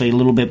 actually a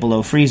little bit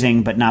below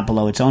freezing, but not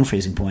below its own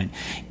freezing point,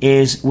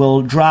 is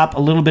we'll drop a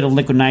little bit of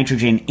liquid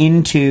nitrogen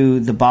into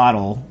the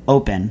bottle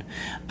open.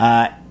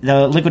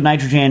 The liquid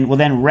nitrogen will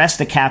then rest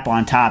the cap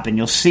on top, and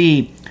you'll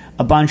see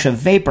a bunch of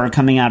vapor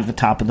coming out of the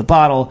top of the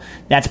bottle.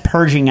 That's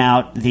purging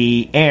out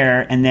the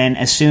air, and then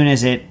as soon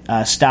as it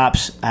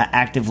stops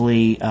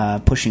actively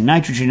pushing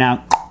nitrogen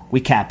out,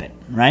 we cap it,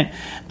 right?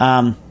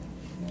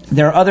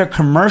 There are other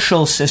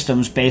commercial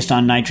systems based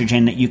on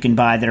nitrogen that you can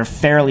buy that are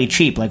fairly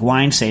cheap, like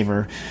Wine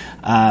Saver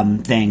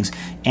things,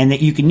 and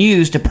that you can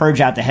use to purge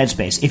out the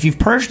headspace. If you've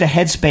purged the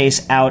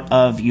headspace out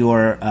of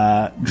your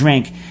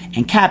drink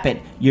and cap it,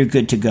 you're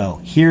good to go.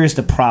 Here is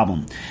the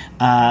problem.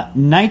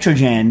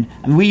 Nitrogen,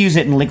 I mean, we use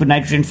it in liquid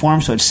nitrogen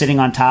form, so it's sitting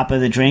on top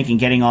of the drink and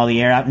getting all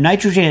the air out.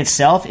 Nitrogen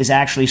itself is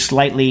actually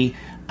slightly...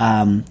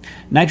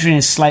 nitrogen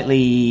is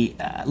slightly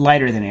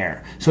lighter than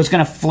air, so it's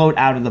going to float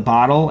out of the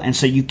bottle, and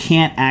so you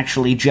can't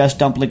actually just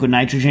dump liquid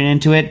nitrogen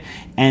into it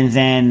and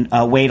then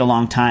wait a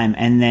long time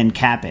and then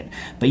cap it.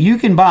 But you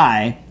can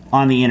buy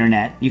on the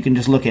internet, you can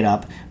just look it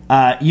up,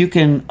 you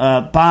can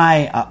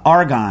buy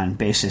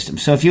argon-based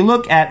systems. So if you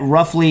look at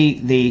roughly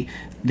the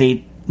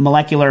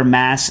molecular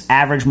mass,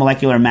 average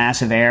molecular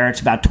mass of air,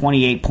 it's about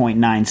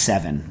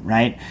 28.97,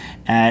 right?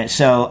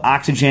 So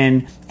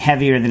oxygen,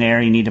 heavier than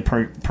air, you need to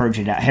purge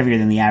it out, heavier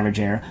than the average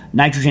air.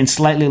 Nitrogen,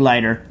 slightly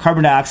lighter.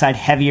 Carbon dioxide,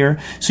 heavier.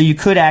 So you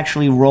could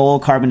actually roll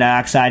carbon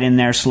dioxide in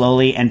there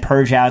slowly and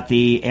purge out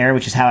the air,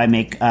 which is how I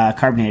make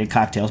carbonated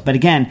cocktails. But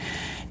again,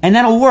 and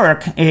that'll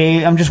work.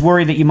 I'm just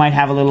worried that you might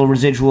have a little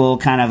residual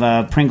kind of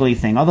a pringly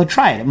thing. Although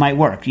try it. It might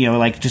work. You know,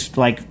 like just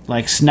like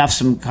snuff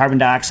some carbon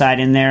dioxide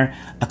in there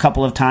a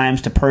couple of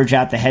times to purge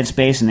out the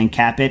headspace and then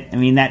cap it. I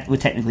mean, that would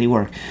technically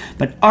work.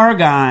 But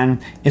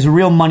argon is a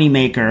real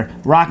moneymaker,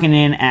 rocking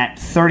in at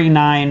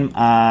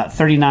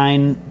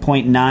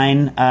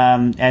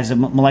 39.9 as a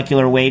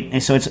molecular weight.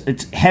 And so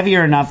it's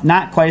heavier enough,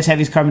 not quite as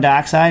heavy as carbon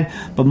dioxide,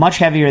 but much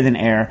heavier than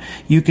air.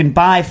 You can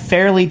buy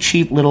fairly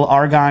cheap little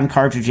argon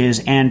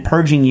cartridges and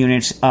purging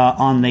units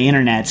on the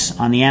internets,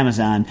 on the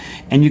Amazon,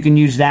 and you can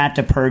use that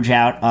to purge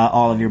out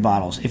all of your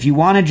bottles. If you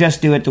want to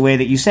just do it the way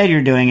that you said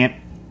you're doing it,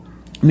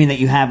 I mean, that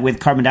you have with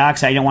carbon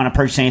dioxide, you don't want to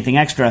purchase anything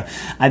extra,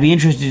 I'd be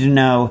interested to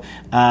know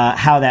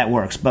how that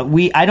works. But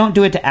I don't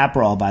do it to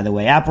Aperol, by the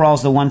way. Aperol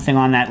is the one thing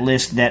on that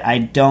list that I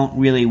don't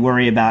really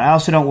worry about. I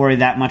also don't worry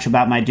that much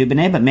about my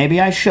Dubonnet, but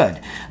maybe I should.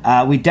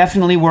 We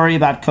definitely worry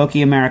about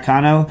Cocchi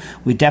Americano.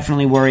 We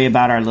definitely worry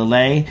about our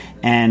Lillet.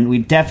 And we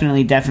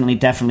definitely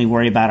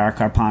worry about our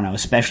Carpano,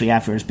 especially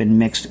after it's been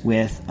mixed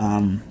with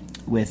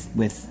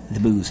the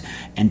booze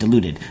and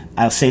diluted.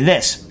 I'll say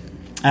this.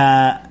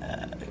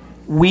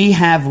 We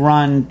have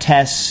run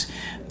tests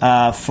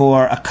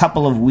for a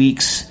couple of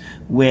weeks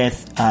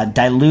with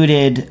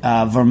diluted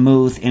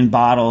vermouth in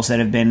bottles that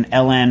have been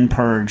LN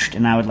purged,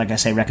 and I would, like I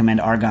say,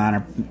 recommend argon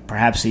or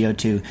perhaps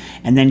CO2,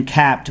 and then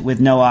capped with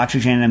no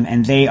oxygen in them,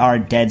 and they are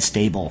dead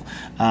stable.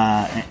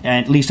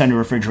 At least under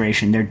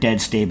refrigeration, they're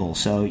dead stable,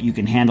 so you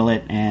can handle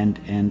it,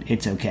 and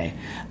it's okay.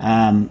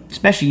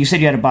 Especially, you said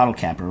you had a bottle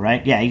capper,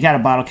 right? Yeah, you got a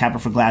bottle capper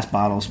for glass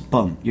bottles.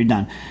 Boom, you're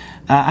done.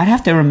 I'd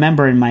have to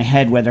remember in my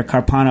head whether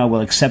Carpano will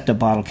accept a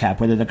bottle cap,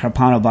 whether the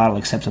Carpano bottle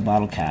accepts a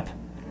bottle cap.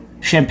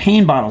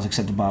 Champagne bottles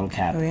accept a bottle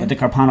cap, but the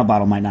Carpano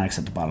bottle might not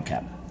accept a bottle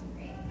cap.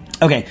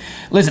 Okay,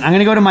 listen, I'm going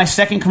to go to my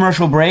second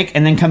commercial break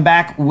and then come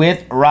back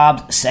with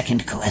Rob's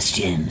second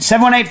question.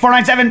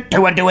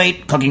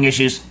 718-497-2128, Cooking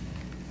Issues.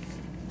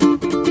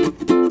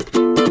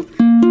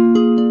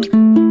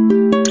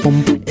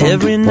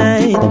 Every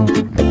night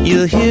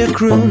you'll hear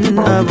crooning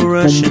of a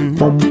Russian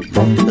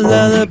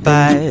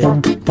lullaby.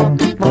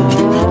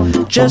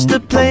 Just a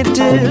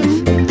plaintive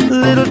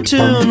little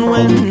tune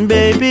when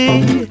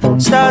baby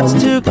starts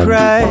to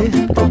cry.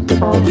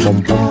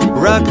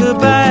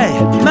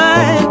 Rockabye,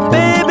 my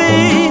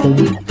baby.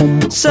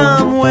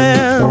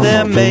 Somewhere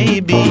there may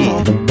be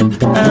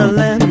a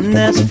land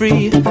that's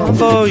free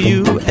for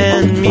you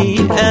and me,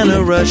 and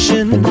a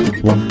Russian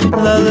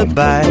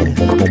lullaby.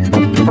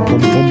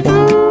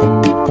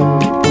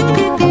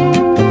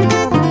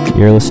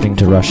 You're listening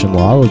to Russian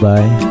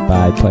Lullaby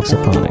by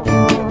Plexophonic.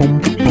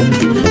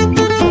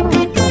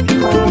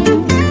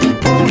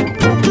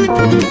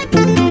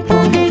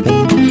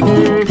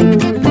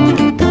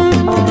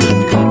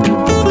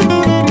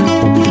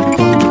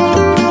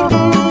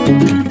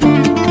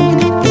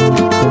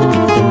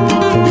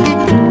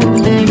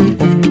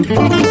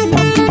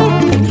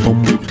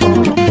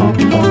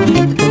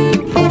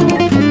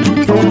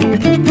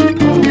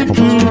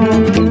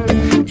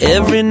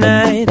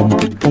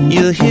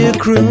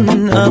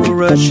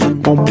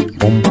 Russian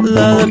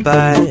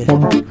lullaby.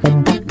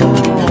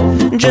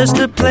 Just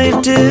a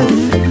plaintive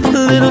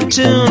little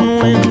tune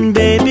when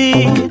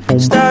baby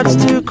starts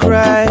to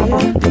cry.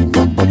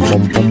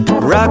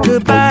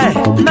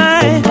 Rockabye,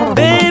 my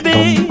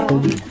baby.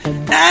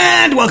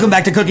 And welcome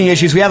back to Cooking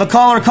Issues. We have a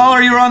caller.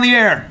 Caller, you're on the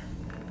air.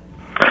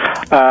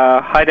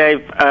 Hi, Dave.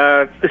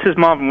 This is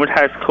Marvin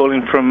Woodhouse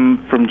calling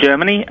from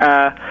Germany.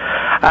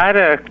 I had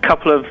a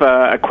couple of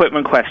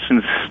equipment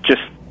questions,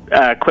 just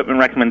equipment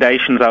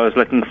recommendations I was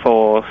looking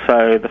for.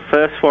 So the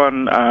first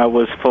one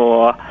was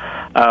for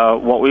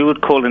what we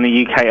would call in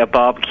the UK a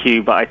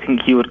barbecue, but I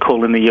think you would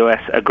call in the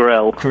US a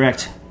grill.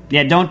 Correct.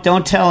 Yeah, don't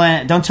tell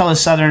a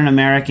Southern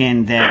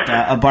American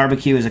that a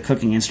barbecue is a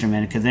cooking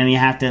instrument, because then you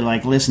have to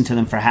listen to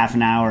them for half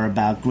an hour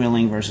about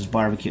grilling versus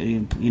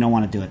barbecue. You don't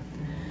want to do it.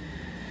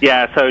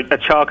 Yeah, so a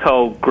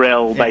charcoal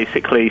grill,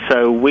 basically.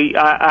 So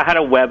I had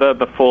a Weber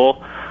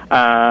before,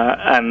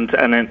 and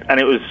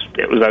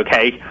it was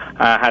okay.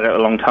 I had it a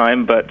long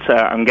time, but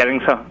I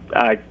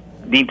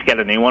need to get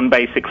a new one,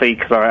 basically,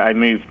 because I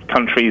moved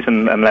countries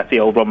and left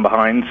the old one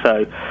behind.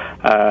 So,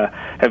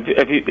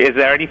 is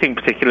there anything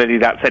particularly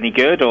that's any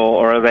good,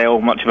 or are they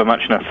all much of a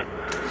muchness?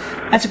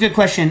 That's a good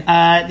question.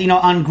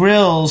 On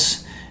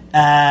grills,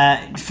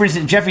 for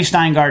instance, Jeffrey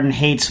Steingarten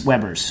hates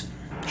Webers.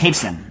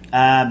 Hates them.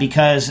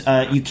 Because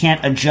you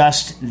can't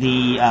adjust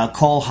the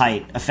coal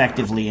height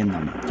effectively in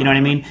them. You know what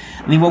I mean?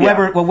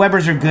 What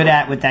Webers are good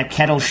at with that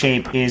kettle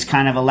shape is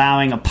kind of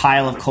allowing a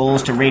pile of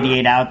coals to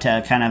radiate out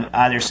to kind of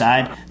either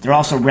side. They're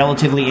also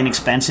relatively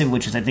inexpensive,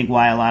 which is, I think,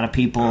 why a lot of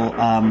people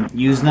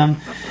use them.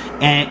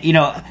 And,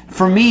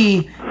 for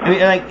me,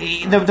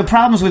 the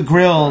problems with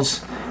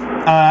grills,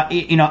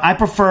 I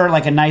prefer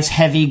a nice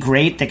heavy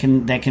grate that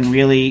can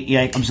really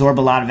absorb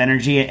a lot of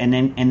energy and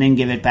then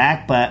give it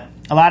back, but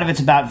a lot of it's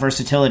about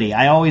versatility.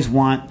 I always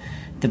want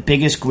the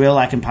biggest grill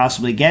I can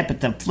possibly get,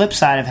 but the flip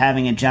side of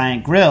having a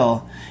giant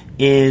grill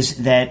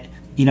is that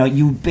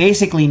you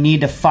basically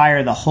need to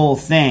fire the whole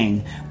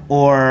thing,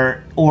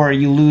 or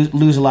you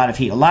lose a lot of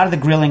heat. A lot of the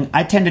grilling,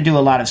 I tend to do a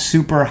lot of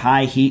super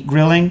high heat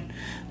grilling,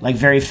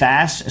 very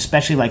fast,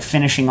 especially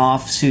finishing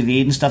off sous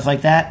vide and stuff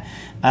like that.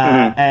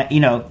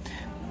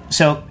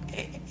 So.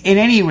 At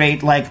any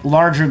rate,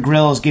 larger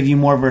grills give you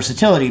more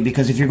versatility,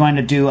 because if you're going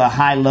to do a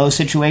high-low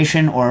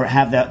situation or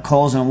have the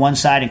coals on one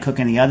side and cook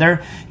on the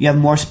other, you have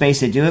more space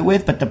to do it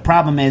with. But the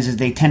problem is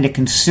they tend to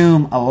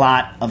consume a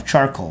lot of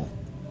charcoal.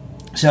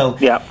 So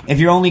if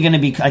you're only going to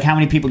be how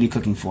many people are you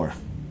cooking for?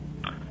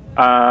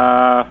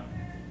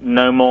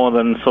 No more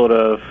than sort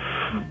of,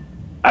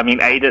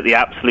 8 at the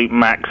absolute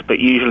max, but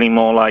usually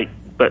more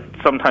but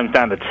sometimes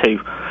down to 2.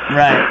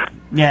 Right.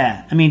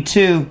 Yeah.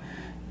 2.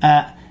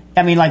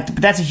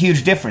 That's a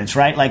huge difference,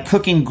 right?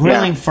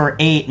 Grilling for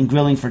 8 and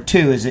grilling for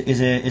 2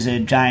 is a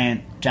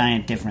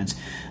giant difference.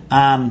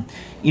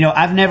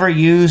 I've never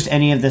used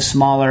any of the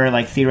smaller,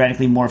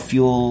 theoretically more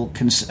fuel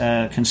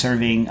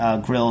conserving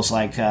grills,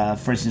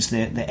 for instance,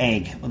 the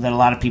egg that a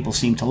lot of people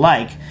seem to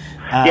like.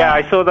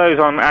 I saw those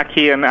on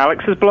Aki and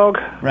Alex's blog.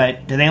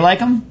 Right? Do they like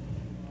them?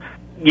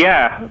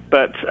 Yeah,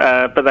 but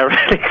they're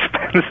really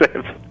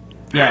expensive.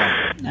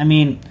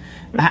 Yeah,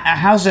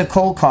 how's the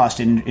coal cost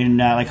in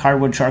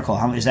hardwood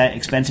charcoal? Is that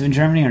expensive in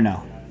Germany or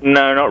no?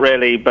 No, not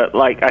really. But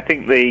I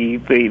think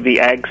the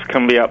eggs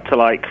can be up to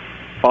 500-600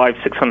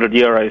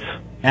 euros. So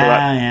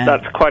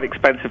that's quite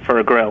expensive for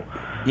a grill.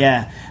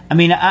 Yeah,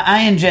 I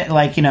inject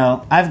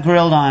I've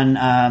grilled on.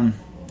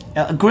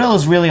 A grill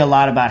is really a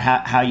lot about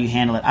how you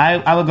handle it.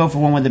 I would go for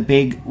one with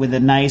a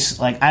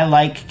nice I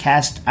like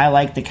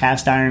the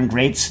cast iron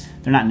grates.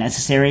 They're not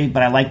necessary,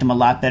 but I like them a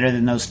lot better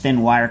than those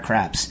thin wire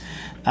craps.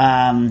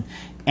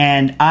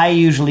 And I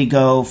usually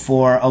go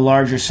for a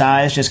larger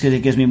size just because it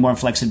gives me more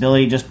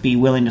flexibility. Just be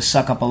willing to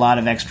suck up a lot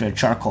of extra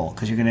charcoal,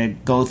 because you're going to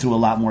go through a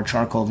lot more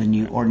charcoal than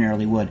you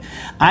ordinarily would.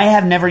 I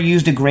have never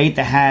used a grate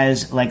that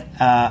has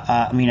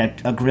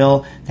a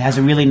grill that has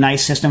a really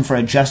nice system for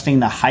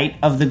adjusting the height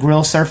of the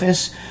grill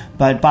surface.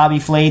 But Bobby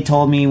Flay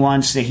told me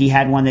once that he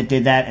had one that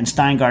did that, and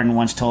Steingarten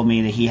once told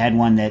me that he had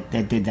one that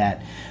did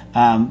that.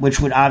 Which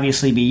would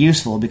obviously be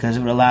useful, because it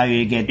would allow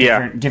you to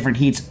get different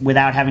heats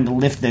without having to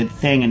lift the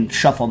thing and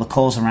shuffle the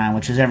coals around,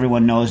 which, as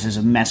everyone knows, is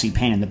a messy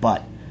pain in the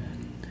butt.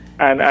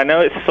 And I know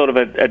it's sort of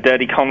a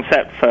dirty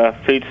concept for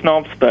food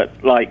snobs,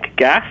 but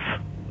gas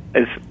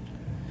is.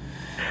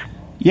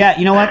 Yeah,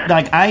 you know what?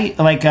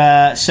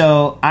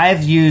 So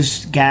I've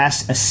used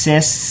gas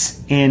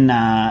assists in.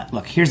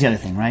 Look, here's the other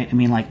thing, right?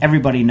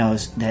 Everybody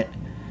knows that.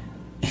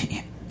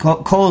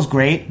 Coal is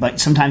great, but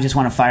sometimes you just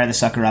want to fire the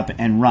sucker up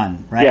and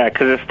run, right? Yeah,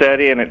 because it's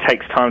dirty and it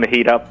takes time to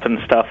heat up and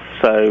stuff.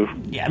 So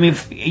yeah,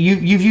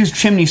 you've used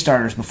chimney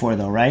starters before,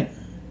 though, right?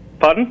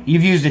 Pardon?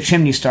 You've used a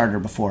chimney starter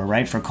before,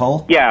 right, for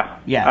coal? Yeah.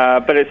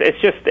 But it's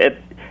just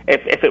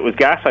if it was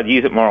gas, I'd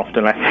use it more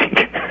often, I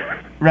think.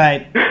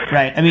 Right.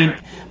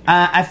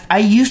 I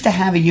used to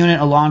have a unit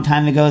a long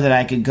time ago that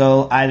I could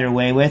go either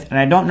way with, and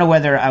I don't know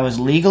whether I was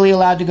legally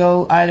allowed to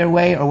go either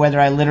way or whether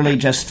I literally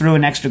just threw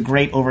an extra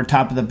grate over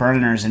top of the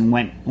burners and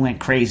went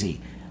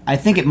crazy. I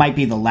think it might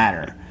be the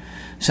latter.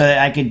 so that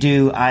I could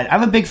do.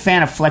 I'm a big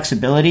fan of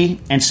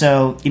flexibility, and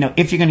so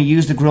if you're going to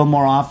use the grill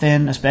more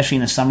often, especially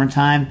in the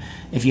summertime,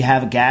 if you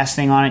have a gas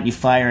thing on it, you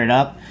fire it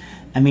up.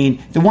 I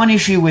mean, the one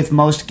issue with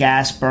most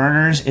gas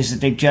burners is that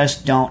they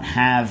just don't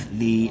have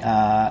the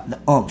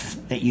oomph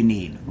that you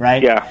need,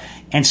 right? Yeah.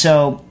 And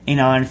so,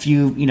 and if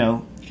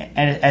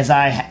as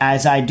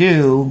I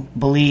do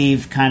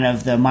believe kind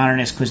of the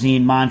modernist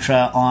cuisine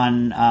mantra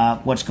on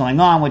what's going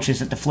on, which is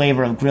that the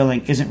flavor of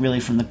grilling isn't really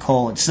from the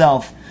coal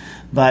itself,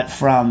 but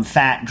from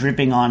fat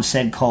dripping on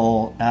said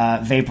coal,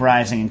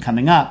 vaporizing and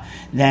coming up,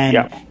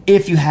 then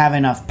if you have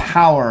enough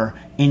power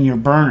in your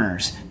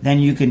burners, then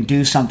you can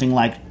do something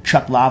like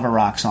chuck lava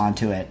rocks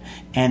onto it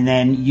and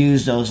then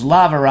use those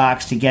lava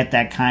rocks to get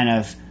that kind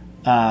of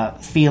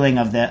feeling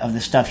of the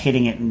stuff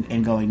hitting it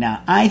and going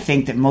down. I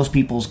think that most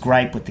people's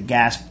gripe with the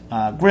gas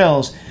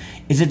grills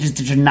is that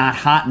just they're not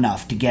hot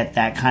enough to get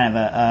that kind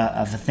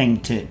of a thing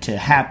to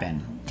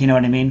happen. Do you know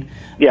what I mean?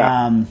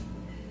 Yeah.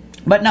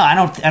 But no, I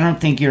don't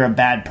think you're a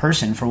bad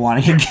person for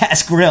wanting a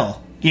gas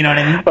grill. You know what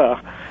I mean? Well,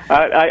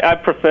 I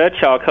prefer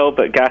charcoal,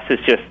 but gas is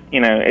just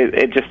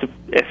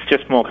it's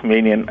just more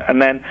convenient.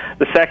 And then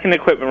the second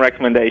equipment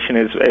recommendation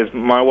is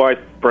my wife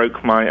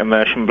broke my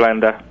immersion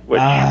blender,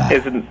 which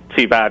isn't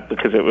too bad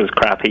because it was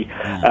crappy.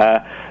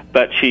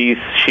 But she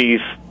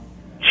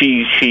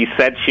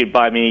said she'd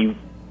buy me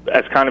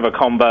as kind of a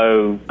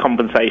combo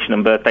compensation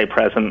and birthday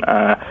present,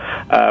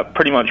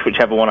 pretty much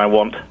whichever one I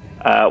want.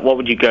 What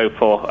would you go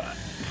for?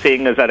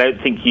 Seeing as I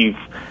don't think you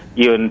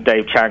and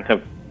Dave Chang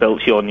have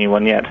built your new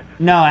one yet.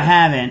 No, I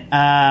haven't.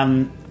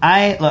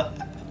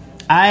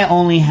 I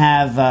only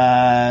have,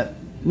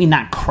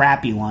 not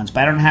crappy ones,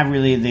 but I don't have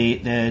really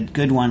the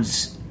good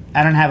ones.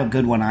 I don't have a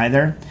good one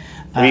either.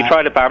 Have you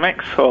tried a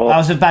Bamex? Or? I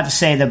was about to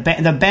say the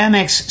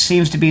Bamex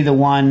seems to be the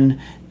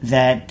one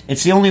that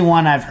it's the only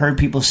one I've heard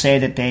people say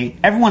that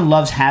everyone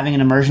loves having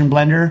an immersion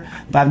blender,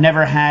 but I've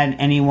never had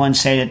anyone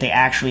say that they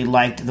actually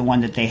liked the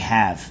one that they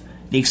have.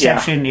 The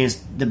exception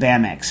is the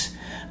Bamex.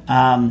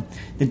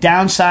 The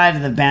downside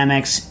of the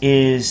Bamex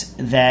is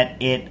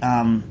that it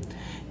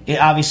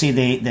obviously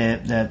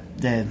the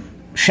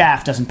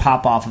shaft doesn't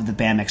pop off of the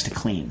Bamex to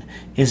clean.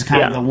 Is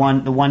kind of the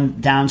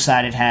one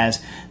downside it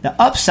has.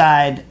 The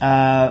upside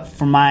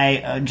for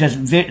my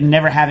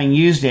never having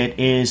used it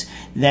is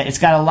that it's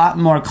got a lot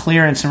more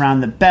clearance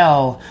around the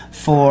bell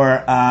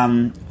for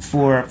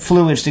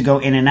fluids to go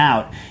in and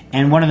out.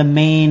 And one of the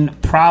main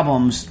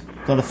problems.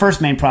 So the first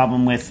main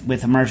problem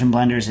with immersion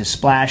blenders is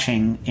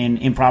splashing in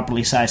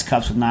improperly sized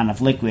cups with not enough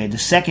liquid. The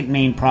second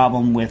main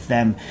problem with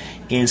them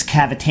is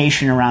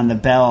cavitation around the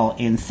bell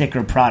in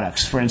thicker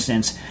products. For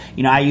instance,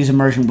 I use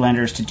immersion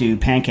blenders to do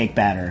pancake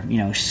batter.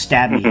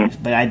 Stab me,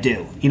 but I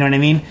do. You know what I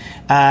mean?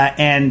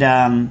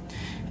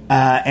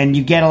 And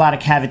you get a lot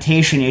of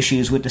cavitation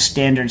issues with the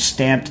standard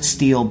stamped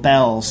steel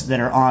bells that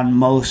are on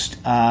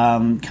most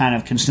kind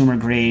of consumer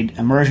grade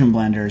immersion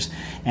blenders.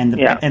 And the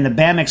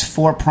Bamex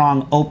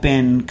 4-prong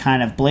open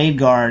kind of blade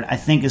guard, I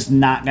think, is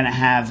not going to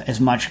have as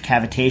much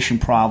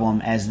cavitation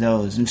problem as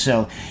those. And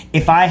so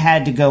if I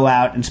had to go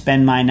out and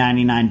spend my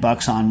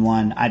 $99 on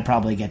one, I'd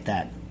probably get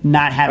that.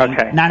 Not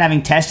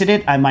having tested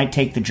it, I might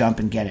take the jump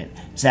and get it.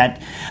 Is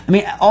that? I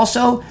mean,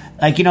 also,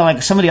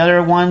 like some of the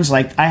other ones,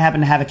 like I happen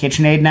to have a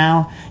KitchenAid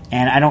now,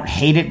 and I don't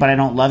hate it, but I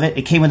don't love it.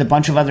 It came with a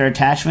bunch of other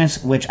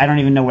attachments, which I don't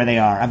even know where they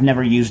are. I've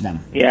never used them.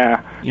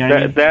 Yeah, you know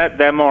what I mean?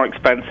 They're more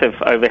expensive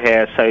over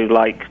here. So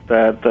like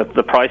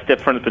the price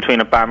difference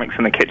between a Bamex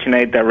and a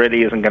KitchenAid, there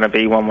really isn't going to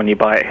be one when you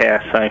buy it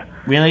here. So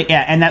really,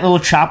 yeah, and that little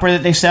chopper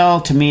that they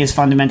sell to me is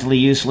fundamentally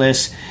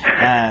useless.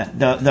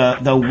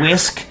 The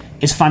whisk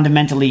is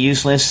fundamentally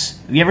useless.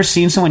 Have you ever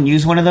seen someone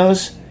use one of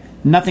those?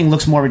 Nothing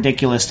looks more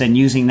ridiculous than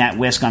using that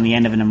whisk on the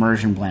end of an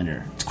immersion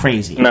blender. It's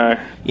crazy. No.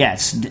 Yeah,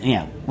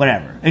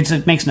 whatever.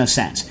 It makes no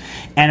sense.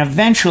 And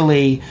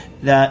eventually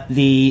the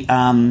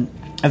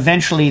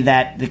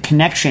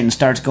connection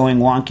starts going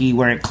wonky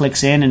where it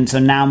clicks in, and so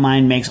now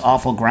mine makes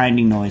awful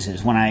grinding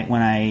noises when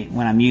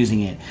I'm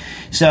using it.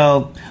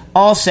 So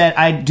all said,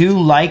 I do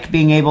like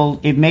being able.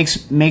 It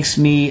makes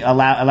me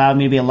allowed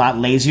me to be a lot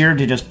lazier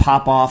to just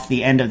pop off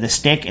the end of the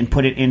stick and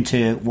put it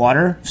into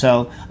water.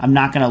 So I'm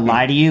not going to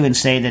lie to you and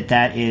say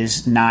that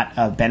is not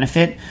a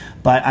benefit.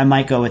 But I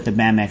might go with the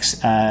Bamex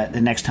the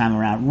next time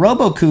around.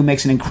 Robocoo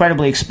makes an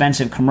incredibly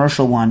expensive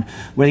commercial one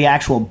where the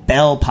actual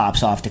bell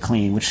pops off to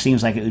clean, which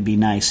seems like it would be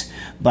nice.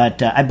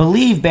 But I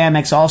believe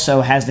Bamex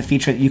also has the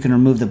feature that you can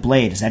remove the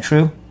blade. Is that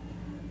true?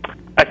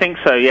 I think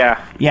so,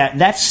 yeah. Yeah,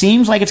 that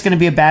seems like it's going to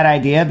be a bad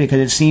idea because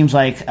it seems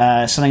like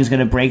something's going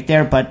to break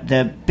there. But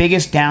the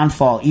biggest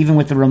downfall, even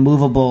with the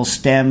removable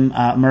stem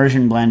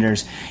immersion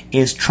blenders,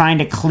 is trying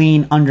to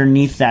clean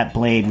underneath that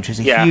blade, which is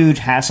a huge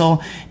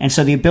hassle. And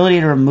so the ability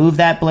to remove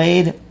that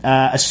blade,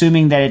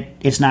 assuming that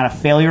it's not a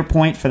failure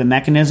point for the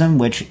mechanism,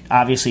 which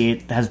obviously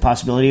it has a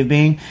possibility of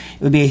being,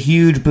 it would be a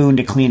huge boon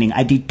to cleaning.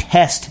 I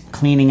detest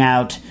cleaning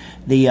out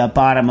the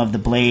bottom of the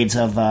blades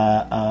of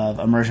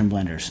immersion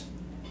blenders.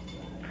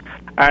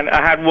 And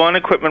I had one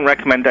equipment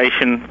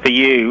recommendation for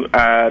you.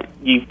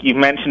 You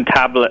mentioned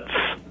tablets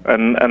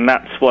and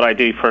that's what I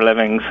do for a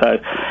living. So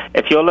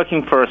if you're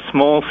looking for a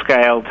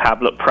small-scale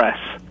tablet press,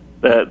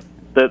 the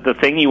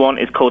thing you want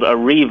is called a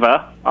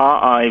Riva,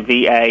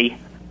 R-I-V-A,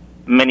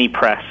 mini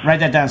press. Write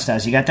that down,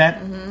 Stas. You got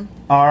that?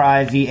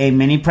 R-I-V-A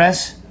mini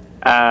press?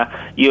 They're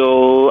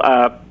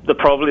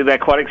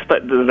quite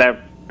expensive.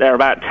 They're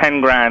about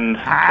 10 grand,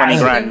 20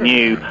 grand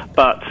new.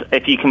 But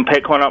if you can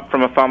pick one up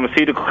from a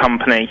pharmaceutical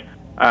company,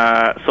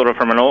 sort of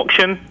from an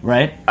auction,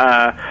 right?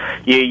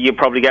 You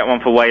probably get one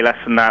for way less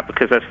than that,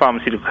 because there's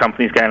pharmaceutical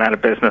companies going out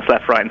of business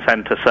left, right, and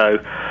centre. So,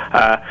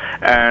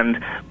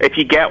 and if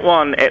you get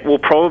one, it will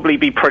probably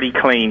be pretty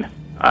clean.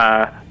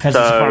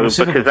 Because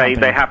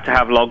they have to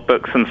have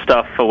logbooks and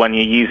stuff for when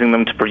you're using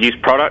them to produce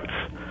products.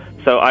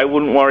 So I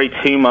wouldn't worry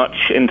too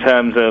much in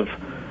terms of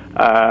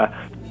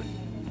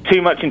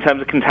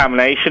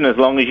contamination, as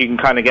long as you can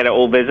kind of get it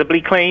all visibly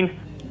clean,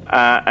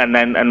 and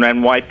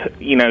then wipe,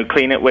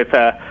 clean it with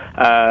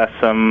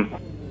some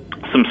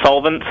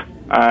solvent,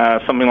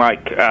 something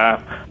like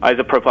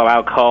isopropyl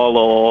alcohol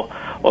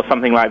or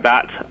something like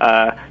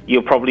that.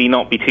 You'll probably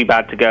not be too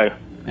bad to go.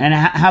 And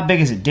how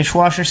big is it?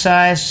 Dishwasher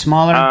size?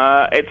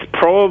 Smaller? It's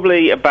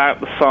probably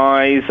about the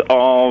size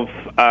of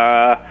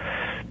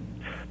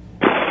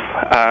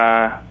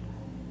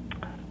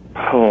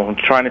I'm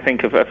trying to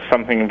think of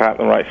something about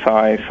the right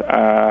size.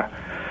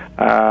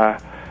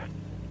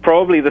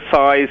 Probably the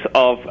size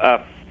of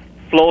a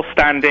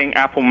floor-standing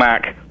Apple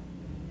Mac.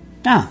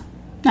 Oh,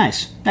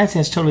 nice.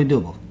 That's totally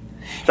doable.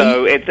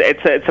 So it's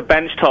a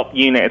benchtop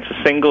unit. It's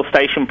a single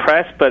station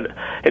press, but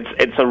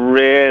it's a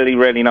really,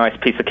 really nice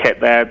piece of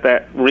kit.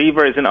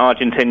 Riva is an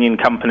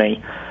Argentinian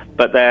company,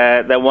 but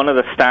they're one of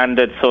the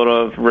standard sort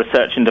of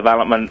research and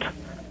development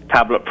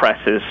tablet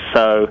presses.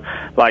 So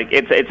like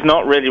it's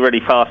not really,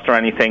 really fast or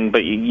anything,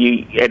 but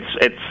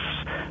it's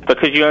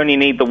because you only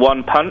need the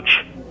one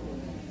punch.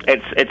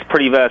 It's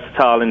pretty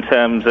versatile in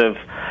terms of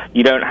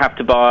you don't have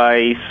to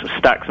buy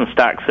stacks and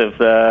stacks of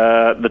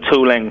the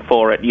tooling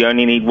for it. You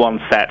only need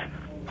one set.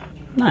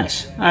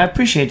 Nice. I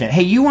appreciate that.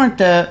 Hey, you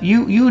weren't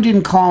you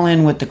didn't call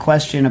in with the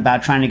question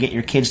about trying to get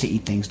your kids to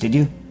eat things, did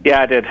you?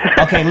 Yeah, I did.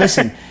 Okay,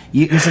 listen.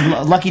 This is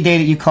a lucky day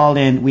that you called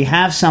in. We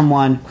have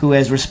someone who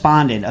has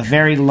responded, a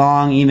very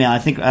long email. I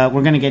think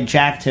we're going to get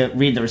Jack to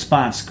read the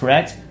response,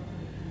 correct?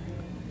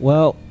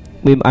 Well,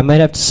 I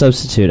might have to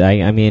substitute.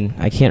 I mean,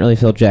 I can't really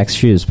fill Jack's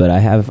shoes, but I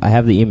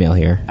have the email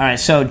here. All right,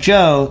 so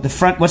Joe,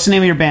 what's the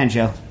name of your band,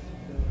 Joe?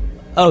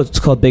 Oh, it's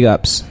called Big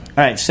Ups. All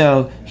right,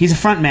 so he's a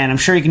front man. I'm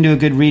sure he can do a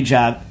good read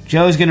job.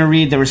 Joe's going to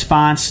read the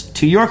response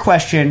to your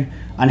question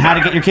on how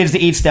to get your kids to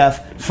eat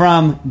stuff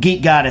from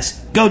Geek Goddess.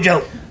 Go,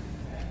 Joe.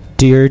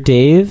 Dear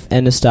Dave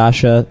and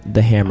Nastasha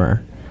the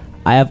Hammer,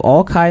 I have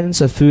all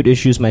kinds of food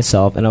issues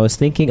myself, and I was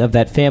thinking of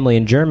that family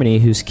in Germany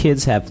whose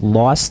kids have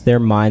lost their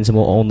minds and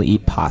will only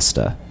eat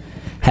pasta.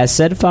 Has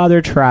said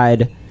father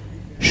tried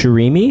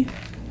shirimi?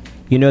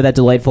 You know, that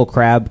delightful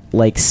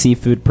crab-like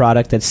seafood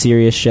product that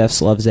serious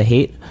chefs love to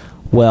hate?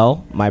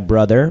 Well, my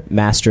brother,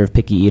 master of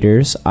picky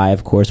eaters, I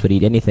of course would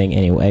eat anything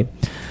anyway.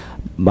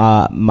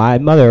 My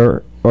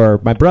brother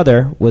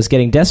was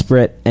getting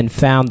desperate and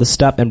found the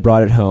stuff and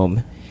brought it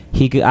home.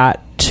 He got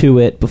to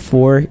it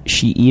before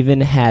she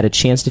even had a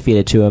chance to feed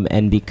it to him,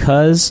 and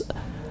became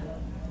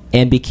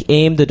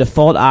the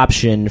default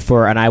option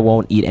for an I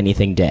won't eat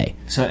anything day.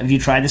 So have you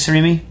tried the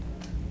surimi?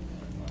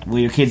 Will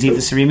your kids eat the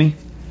surimi?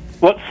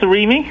 What's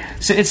surimi?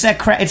 So it's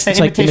that it's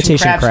imitation like imitation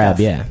crab stuff.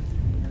 Yeah.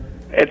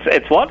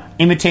 It's what?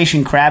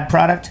 Imitation crab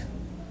product.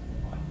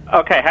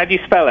 Okay, how do you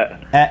spell it?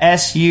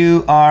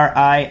 Surimi,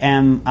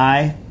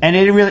 and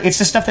it's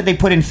the stuff that they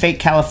put in fake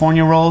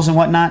California rolls and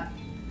whatnot.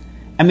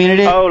 I mean,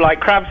 it is. Oh,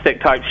 like crab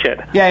stick type shit.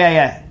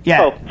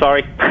 Yeah. Oh,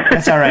 sorry.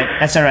 That's all right.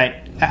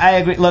 I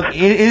agree. Look, it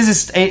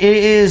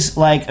is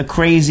like a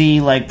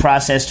crazy like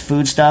processed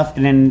food stuff,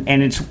 and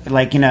it's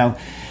like they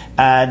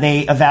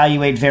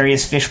evaluate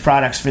various fish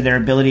products for their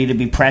ability to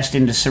be pressed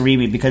into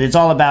surimi, because it's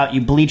all about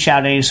you bleach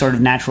out any sort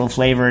of natural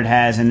flavor it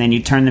has, and then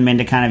you turn them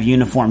into kind of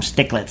uniform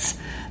sticklets.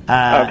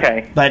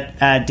 Okay. But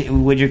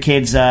would your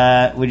kids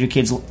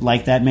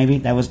like that? Maybe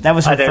that was her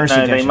first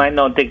suggestion. They might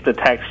not dig the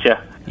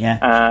texture.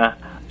 Yeah.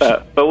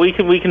 But we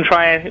can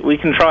try it. We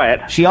can try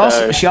it. She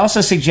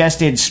also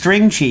suggested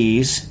string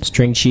cheese.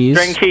 String cheese.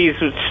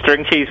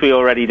 String cheese. We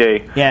already do.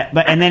 Yeah,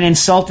 and then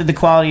insulted the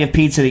quality of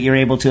pizza that you're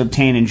able to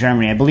obtain in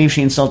Germany. I believe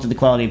she insulted the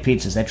quality of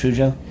pizza. Is that true,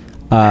 Joe?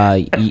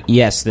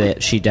 Yes,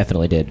 she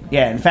definitely did.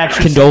 Yeah, in fact,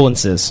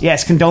 condolences.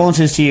 Yes,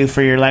 condolences to you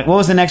for your What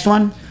was the next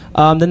one?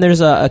 Then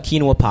there's a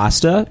quinoa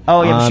pasta.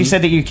 Oh yeah, she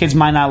said that your kids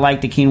might not like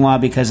the quinoa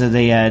because of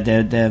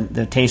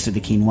the taste of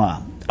the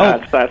quinoa.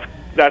 Oh.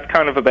 That's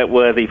kind of a bit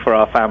worthy for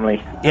our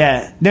family.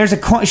 Yeah,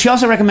 she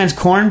also recommends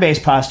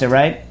corn-based pasta,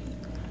 right?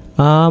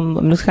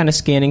 I'm just kind of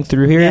scanning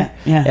through here.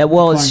 Yeah.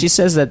 Well, she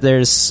says that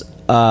there's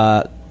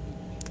that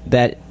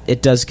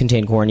it does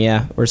contain corn,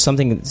 or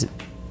something.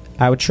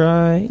 I would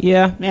try.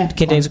 Yeah. It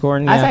contains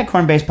corn. Yeah. I've had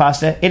corn-based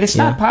pasta. It's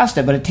not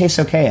pasta, but it tastes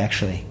okay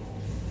actually.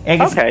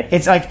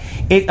 It's like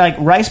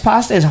rice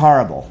pasta is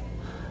horrible.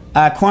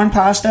 Corn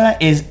pasta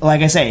is,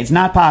 like I say, it's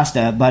not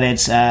pasta, but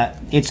it's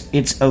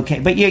okay.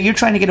 But you're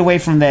trying to get away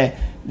from the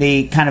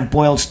the kind of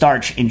boiled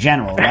starch in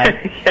general,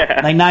 right?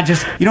 Yeah. Like not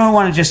just, you don't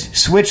want to just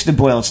switch the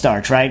boiled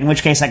starch, right? In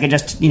which case I could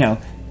just,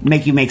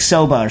 make you make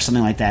soba or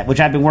something like that, which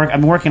I've been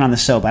working on the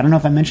soba. I don't know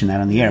if I mentioned that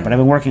on the air, but I've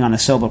been working on the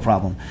soba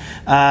problem.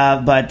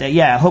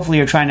 Yeah, hopefully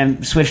you're trying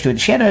to switch to it.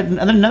 She had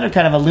another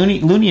kind of a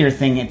loonier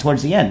thing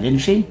towards the end, didn't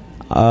she?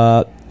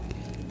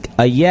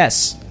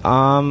 Yes.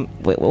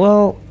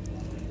 Well,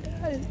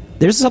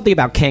 there's something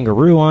about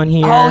kangaroo on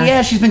here. Oh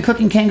yeah, she's been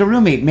cooking kangaroo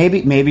meat.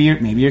 Maybe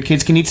your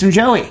kids can eat some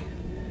Joey.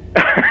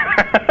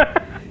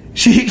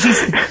 She's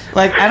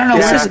like, I don't know.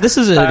 This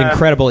is an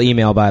incredible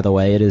email, by the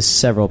way. It is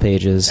several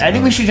pages. I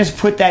think we should just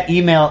put that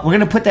email. We're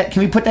going to put that.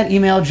 Can we put that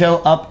email,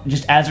 Joe, up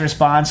just as a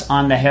response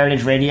on the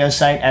Heritage Radio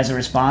site as a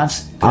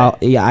response?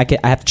 Yeah, I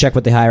have to check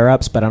with the higher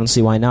ups, but I don't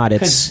see why not.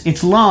 Because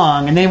it's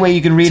long, and anyway,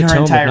 you can read her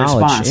entire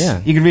response.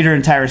 Yeah. You can read her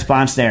entire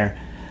response there.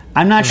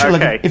 I'm not sure.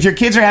 Okay. Look, if your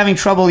kids are having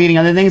trouble eating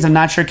other things, I'm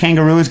not sure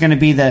kangaroo is going to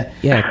be the.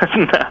 Yeah.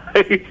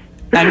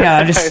 No. I know.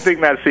 I think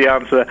that's the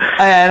answer.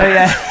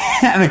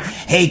 I mean,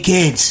 hey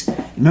kids,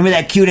 remember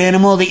that cute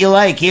animal that you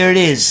like? Here it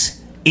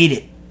is. Eat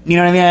it. You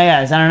know what I mean?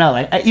 I don't know.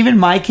 Like even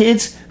my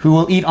kids, who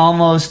will eat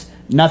almost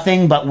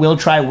nothing but will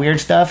try weird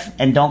stuff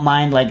and don't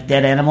mind like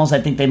dead animals, I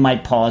think they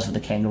might pause with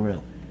the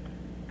kangaroo.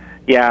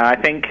 Yeah, I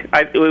think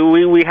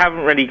we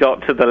haven't really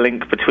got to the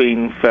link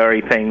between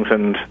furry things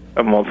and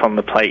what's on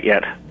the plate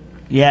yet.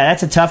 Yeah,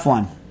 that's a tough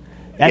one.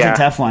 That's a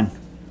tough one.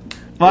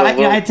 Well,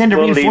 I tend to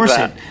reinforce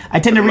it. I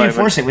tend to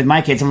reinforce it with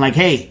my kids. I'm like,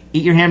 hey,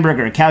 eat your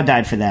hamburger. A cow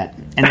died for that.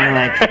 And they're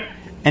like,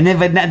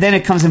 but then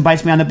it comes and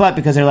bites me on the butt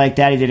because they're like,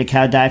 Daddy, did a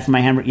cow die for my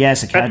hamburger?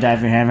 Yes, a cow died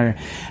for your hamburger.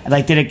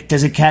 Like,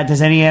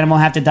 does any animal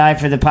have to die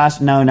for the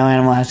pasta? No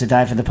animal has to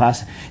die for the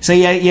pasta. So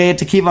you have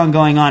to keep on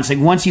going on. So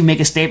once you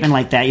make a statement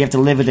like that, you have to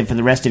live with it for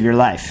the rest of your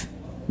life.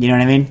 You know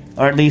what I mean?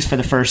 Or at least for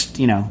the first,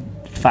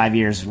 5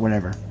 years or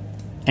whatever.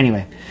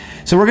 Anyway.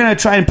 So we're going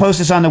to try and post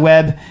this on the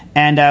web,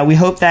 and we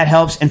hope that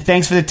helps. And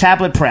thanks for the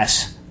tablet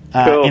press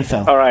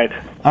info. All right.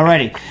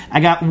 Alrighty. I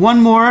got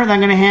one more that I'm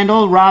going to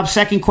handle. Rob's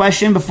second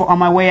question on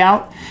my way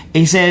out.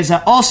 He says,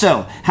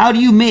 also, how do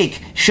you make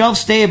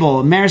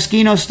shelf-stable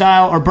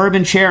maraschino-style or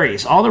bourbon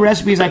cherries? All the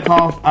recipes I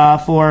call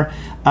for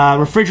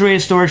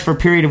refrigerated storage for a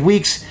period of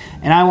weeks,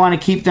 and I want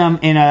to keep them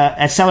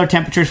at cellar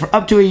temperatures for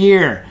up to a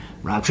year.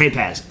 Rob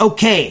Trapaz.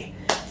 Okay.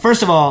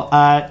 First of all,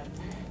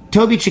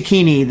 Toby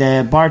Cicchini,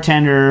 the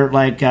bartender,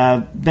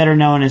 better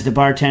known as the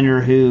bartender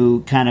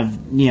who kind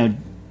of,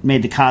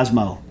 made the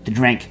Cosmo, the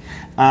drink,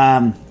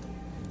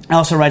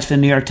 also writes for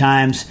the New York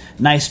Times.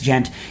 Nice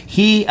gent.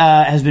 He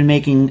has been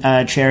making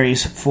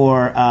cherries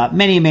for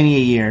many, many a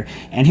year,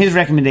 and his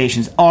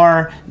recommendations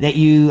are that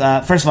you,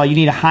 first of all, you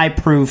need a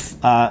high-proof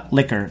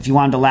liquor. If you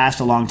want them to last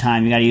a long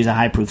time, you got to use a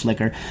high-proof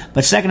liquor.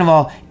 But second of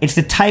all, it's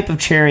the type of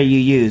cherry you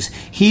use.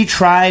 He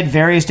tried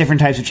various different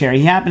types of cherry.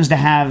 He happens to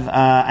have,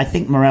 I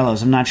think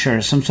Morello's, I'm not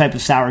sure, some type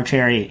of sour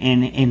cherry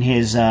in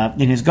his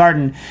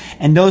garden,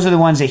 and those are the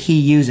ones that he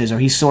uses or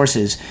he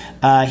sources.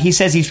 He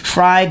says he's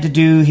tried to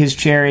do his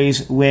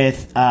cherries with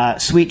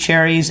sweet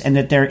cherries and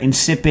that they're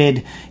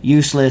insipid,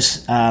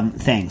 useless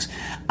things.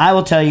 I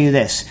will tell you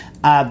this.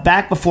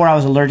 Back before I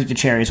was allergic to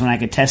cherries, when I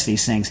could test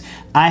these things,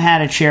 I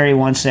had a cherry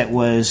once that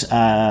was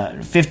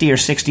 50 or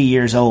 60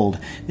 years old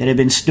that had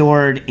been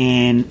stored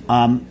in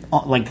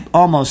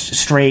almost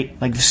straight,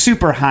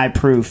 super high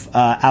proof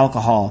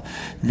alcohol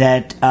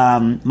that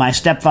my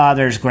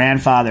stepfather's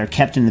grandfather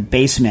kept in the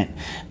basement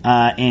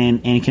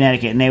in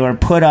Connecticut, and they were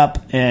put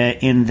up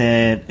in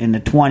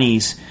the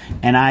 20s,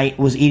 and I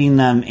was eating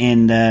them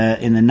in the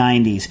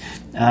 90s.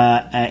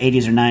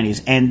 80s or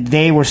 90s, and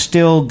they were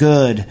still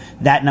good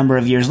that number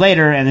of years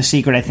later, and the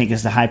secret, I think,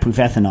 is the high-proof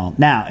ethanol.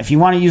 Now, if you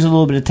want to use a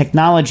little bit of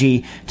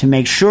technology to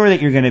make sure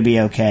that you're going to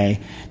be okay,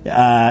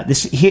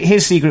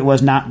 his secret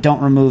was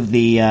don't remove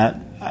the,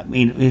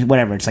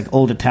 whatever, it's like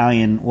old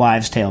Italian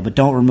wives' tale, but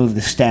don't remove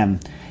the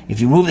stem.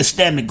 If you remove the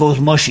stem, it goes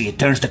mushy, it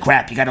turns to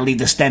crap, you got to leave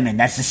the stem in,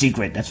 that's the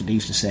secret, that's what they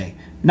used to say.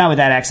 Not with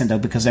that accent, though,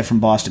 because they're from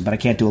Boston, but I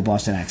can't do a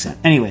Boston accent.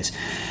 Anyways,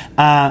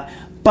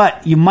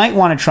 but you might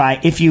want to try,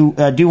 if you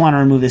do want to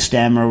remove the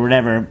stem or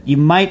whatever, you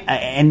might,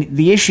 and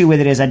the issue with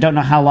it is I don't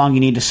know how long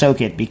you need to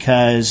soak it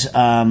because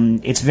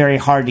it's very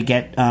hard to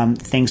get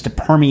things to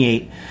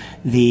permeate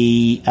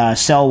the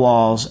cell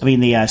walls,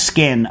 the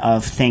skin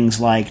of things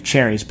like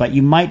cherries. But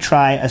you might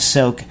try a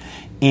soak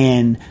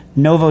in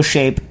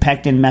Novoshape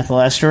pectin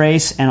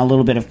methylesterase and a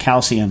little bit of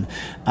calcium.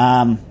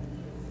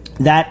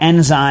 That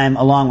enzyme,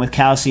 along with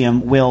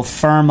calcium, will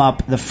firm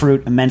up the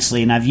fruit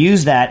immensely. And I've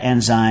used that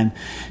enzyme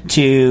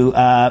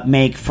to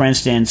make, for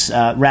instance,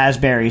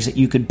 raspberries that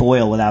you could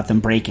boil without them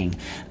breaking.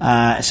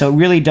 So it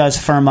really does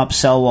firm up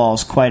cell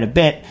walls quite a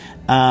bit.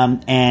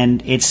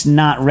 and it's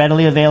not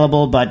readily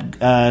available, but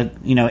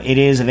it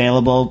is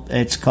available.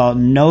 It's called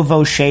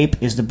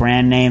NovoShape is the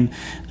brand name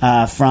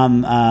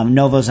from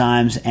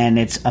Novozymes, and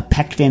it's a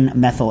pectin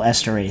methyl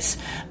esterase.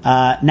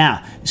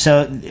 Now,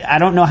 so I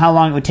don't know how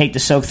long it would take to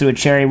soak through a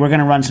cherry. We're going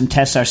to run some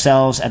tests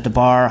ourselves at the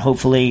bar,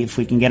 hopefully, if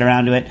we can get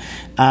around to it.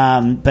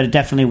 But it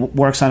definitely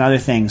works on other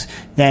things.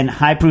 Then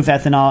high-proof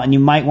ethanol, and you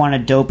might want to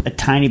dope a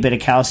tiny bit of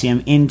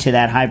calcium into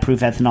that high-proof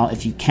ethanol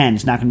if you can.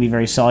 It's not going to be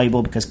very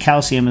soluble because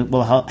calcium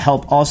will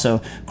help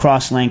also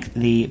cross-link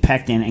the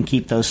pectin and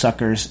keep those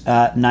suckers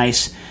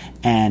nice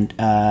and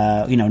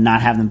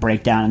not have them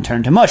break down and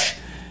turn to mush.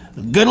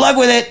 Good luck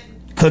with it.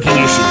 Cooking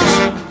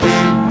issues.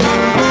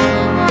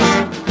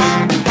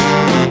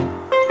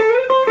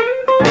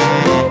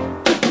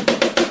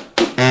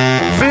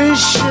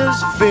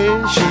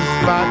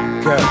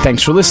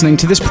 Thanks for listening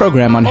to this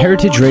program on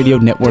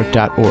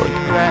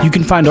heritageradionetwork.org. You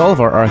can find all of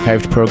our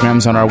archived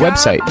programs on our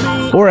website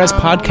or as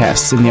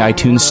podcasts in the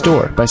iTunes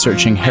Store by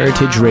searching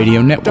Heritage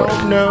Radio Network.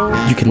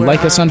 You can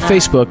like us on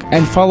Facebook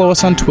and follow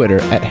us on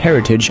Twitter at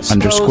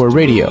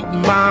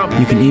heritage_radio.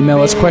 You can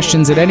email us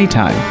questions at any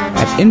time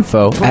at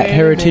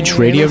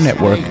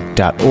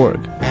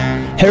info@heritageradionetwork.org.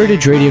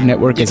 Heritage Radio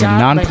Network is a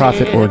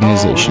non-profit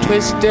organization.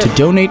 To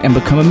donate and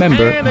become a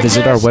member,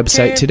 visit our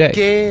website today.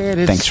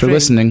 Thanks for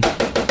listening.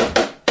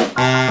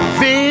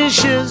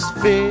 Fishes,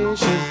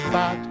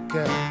 vodka.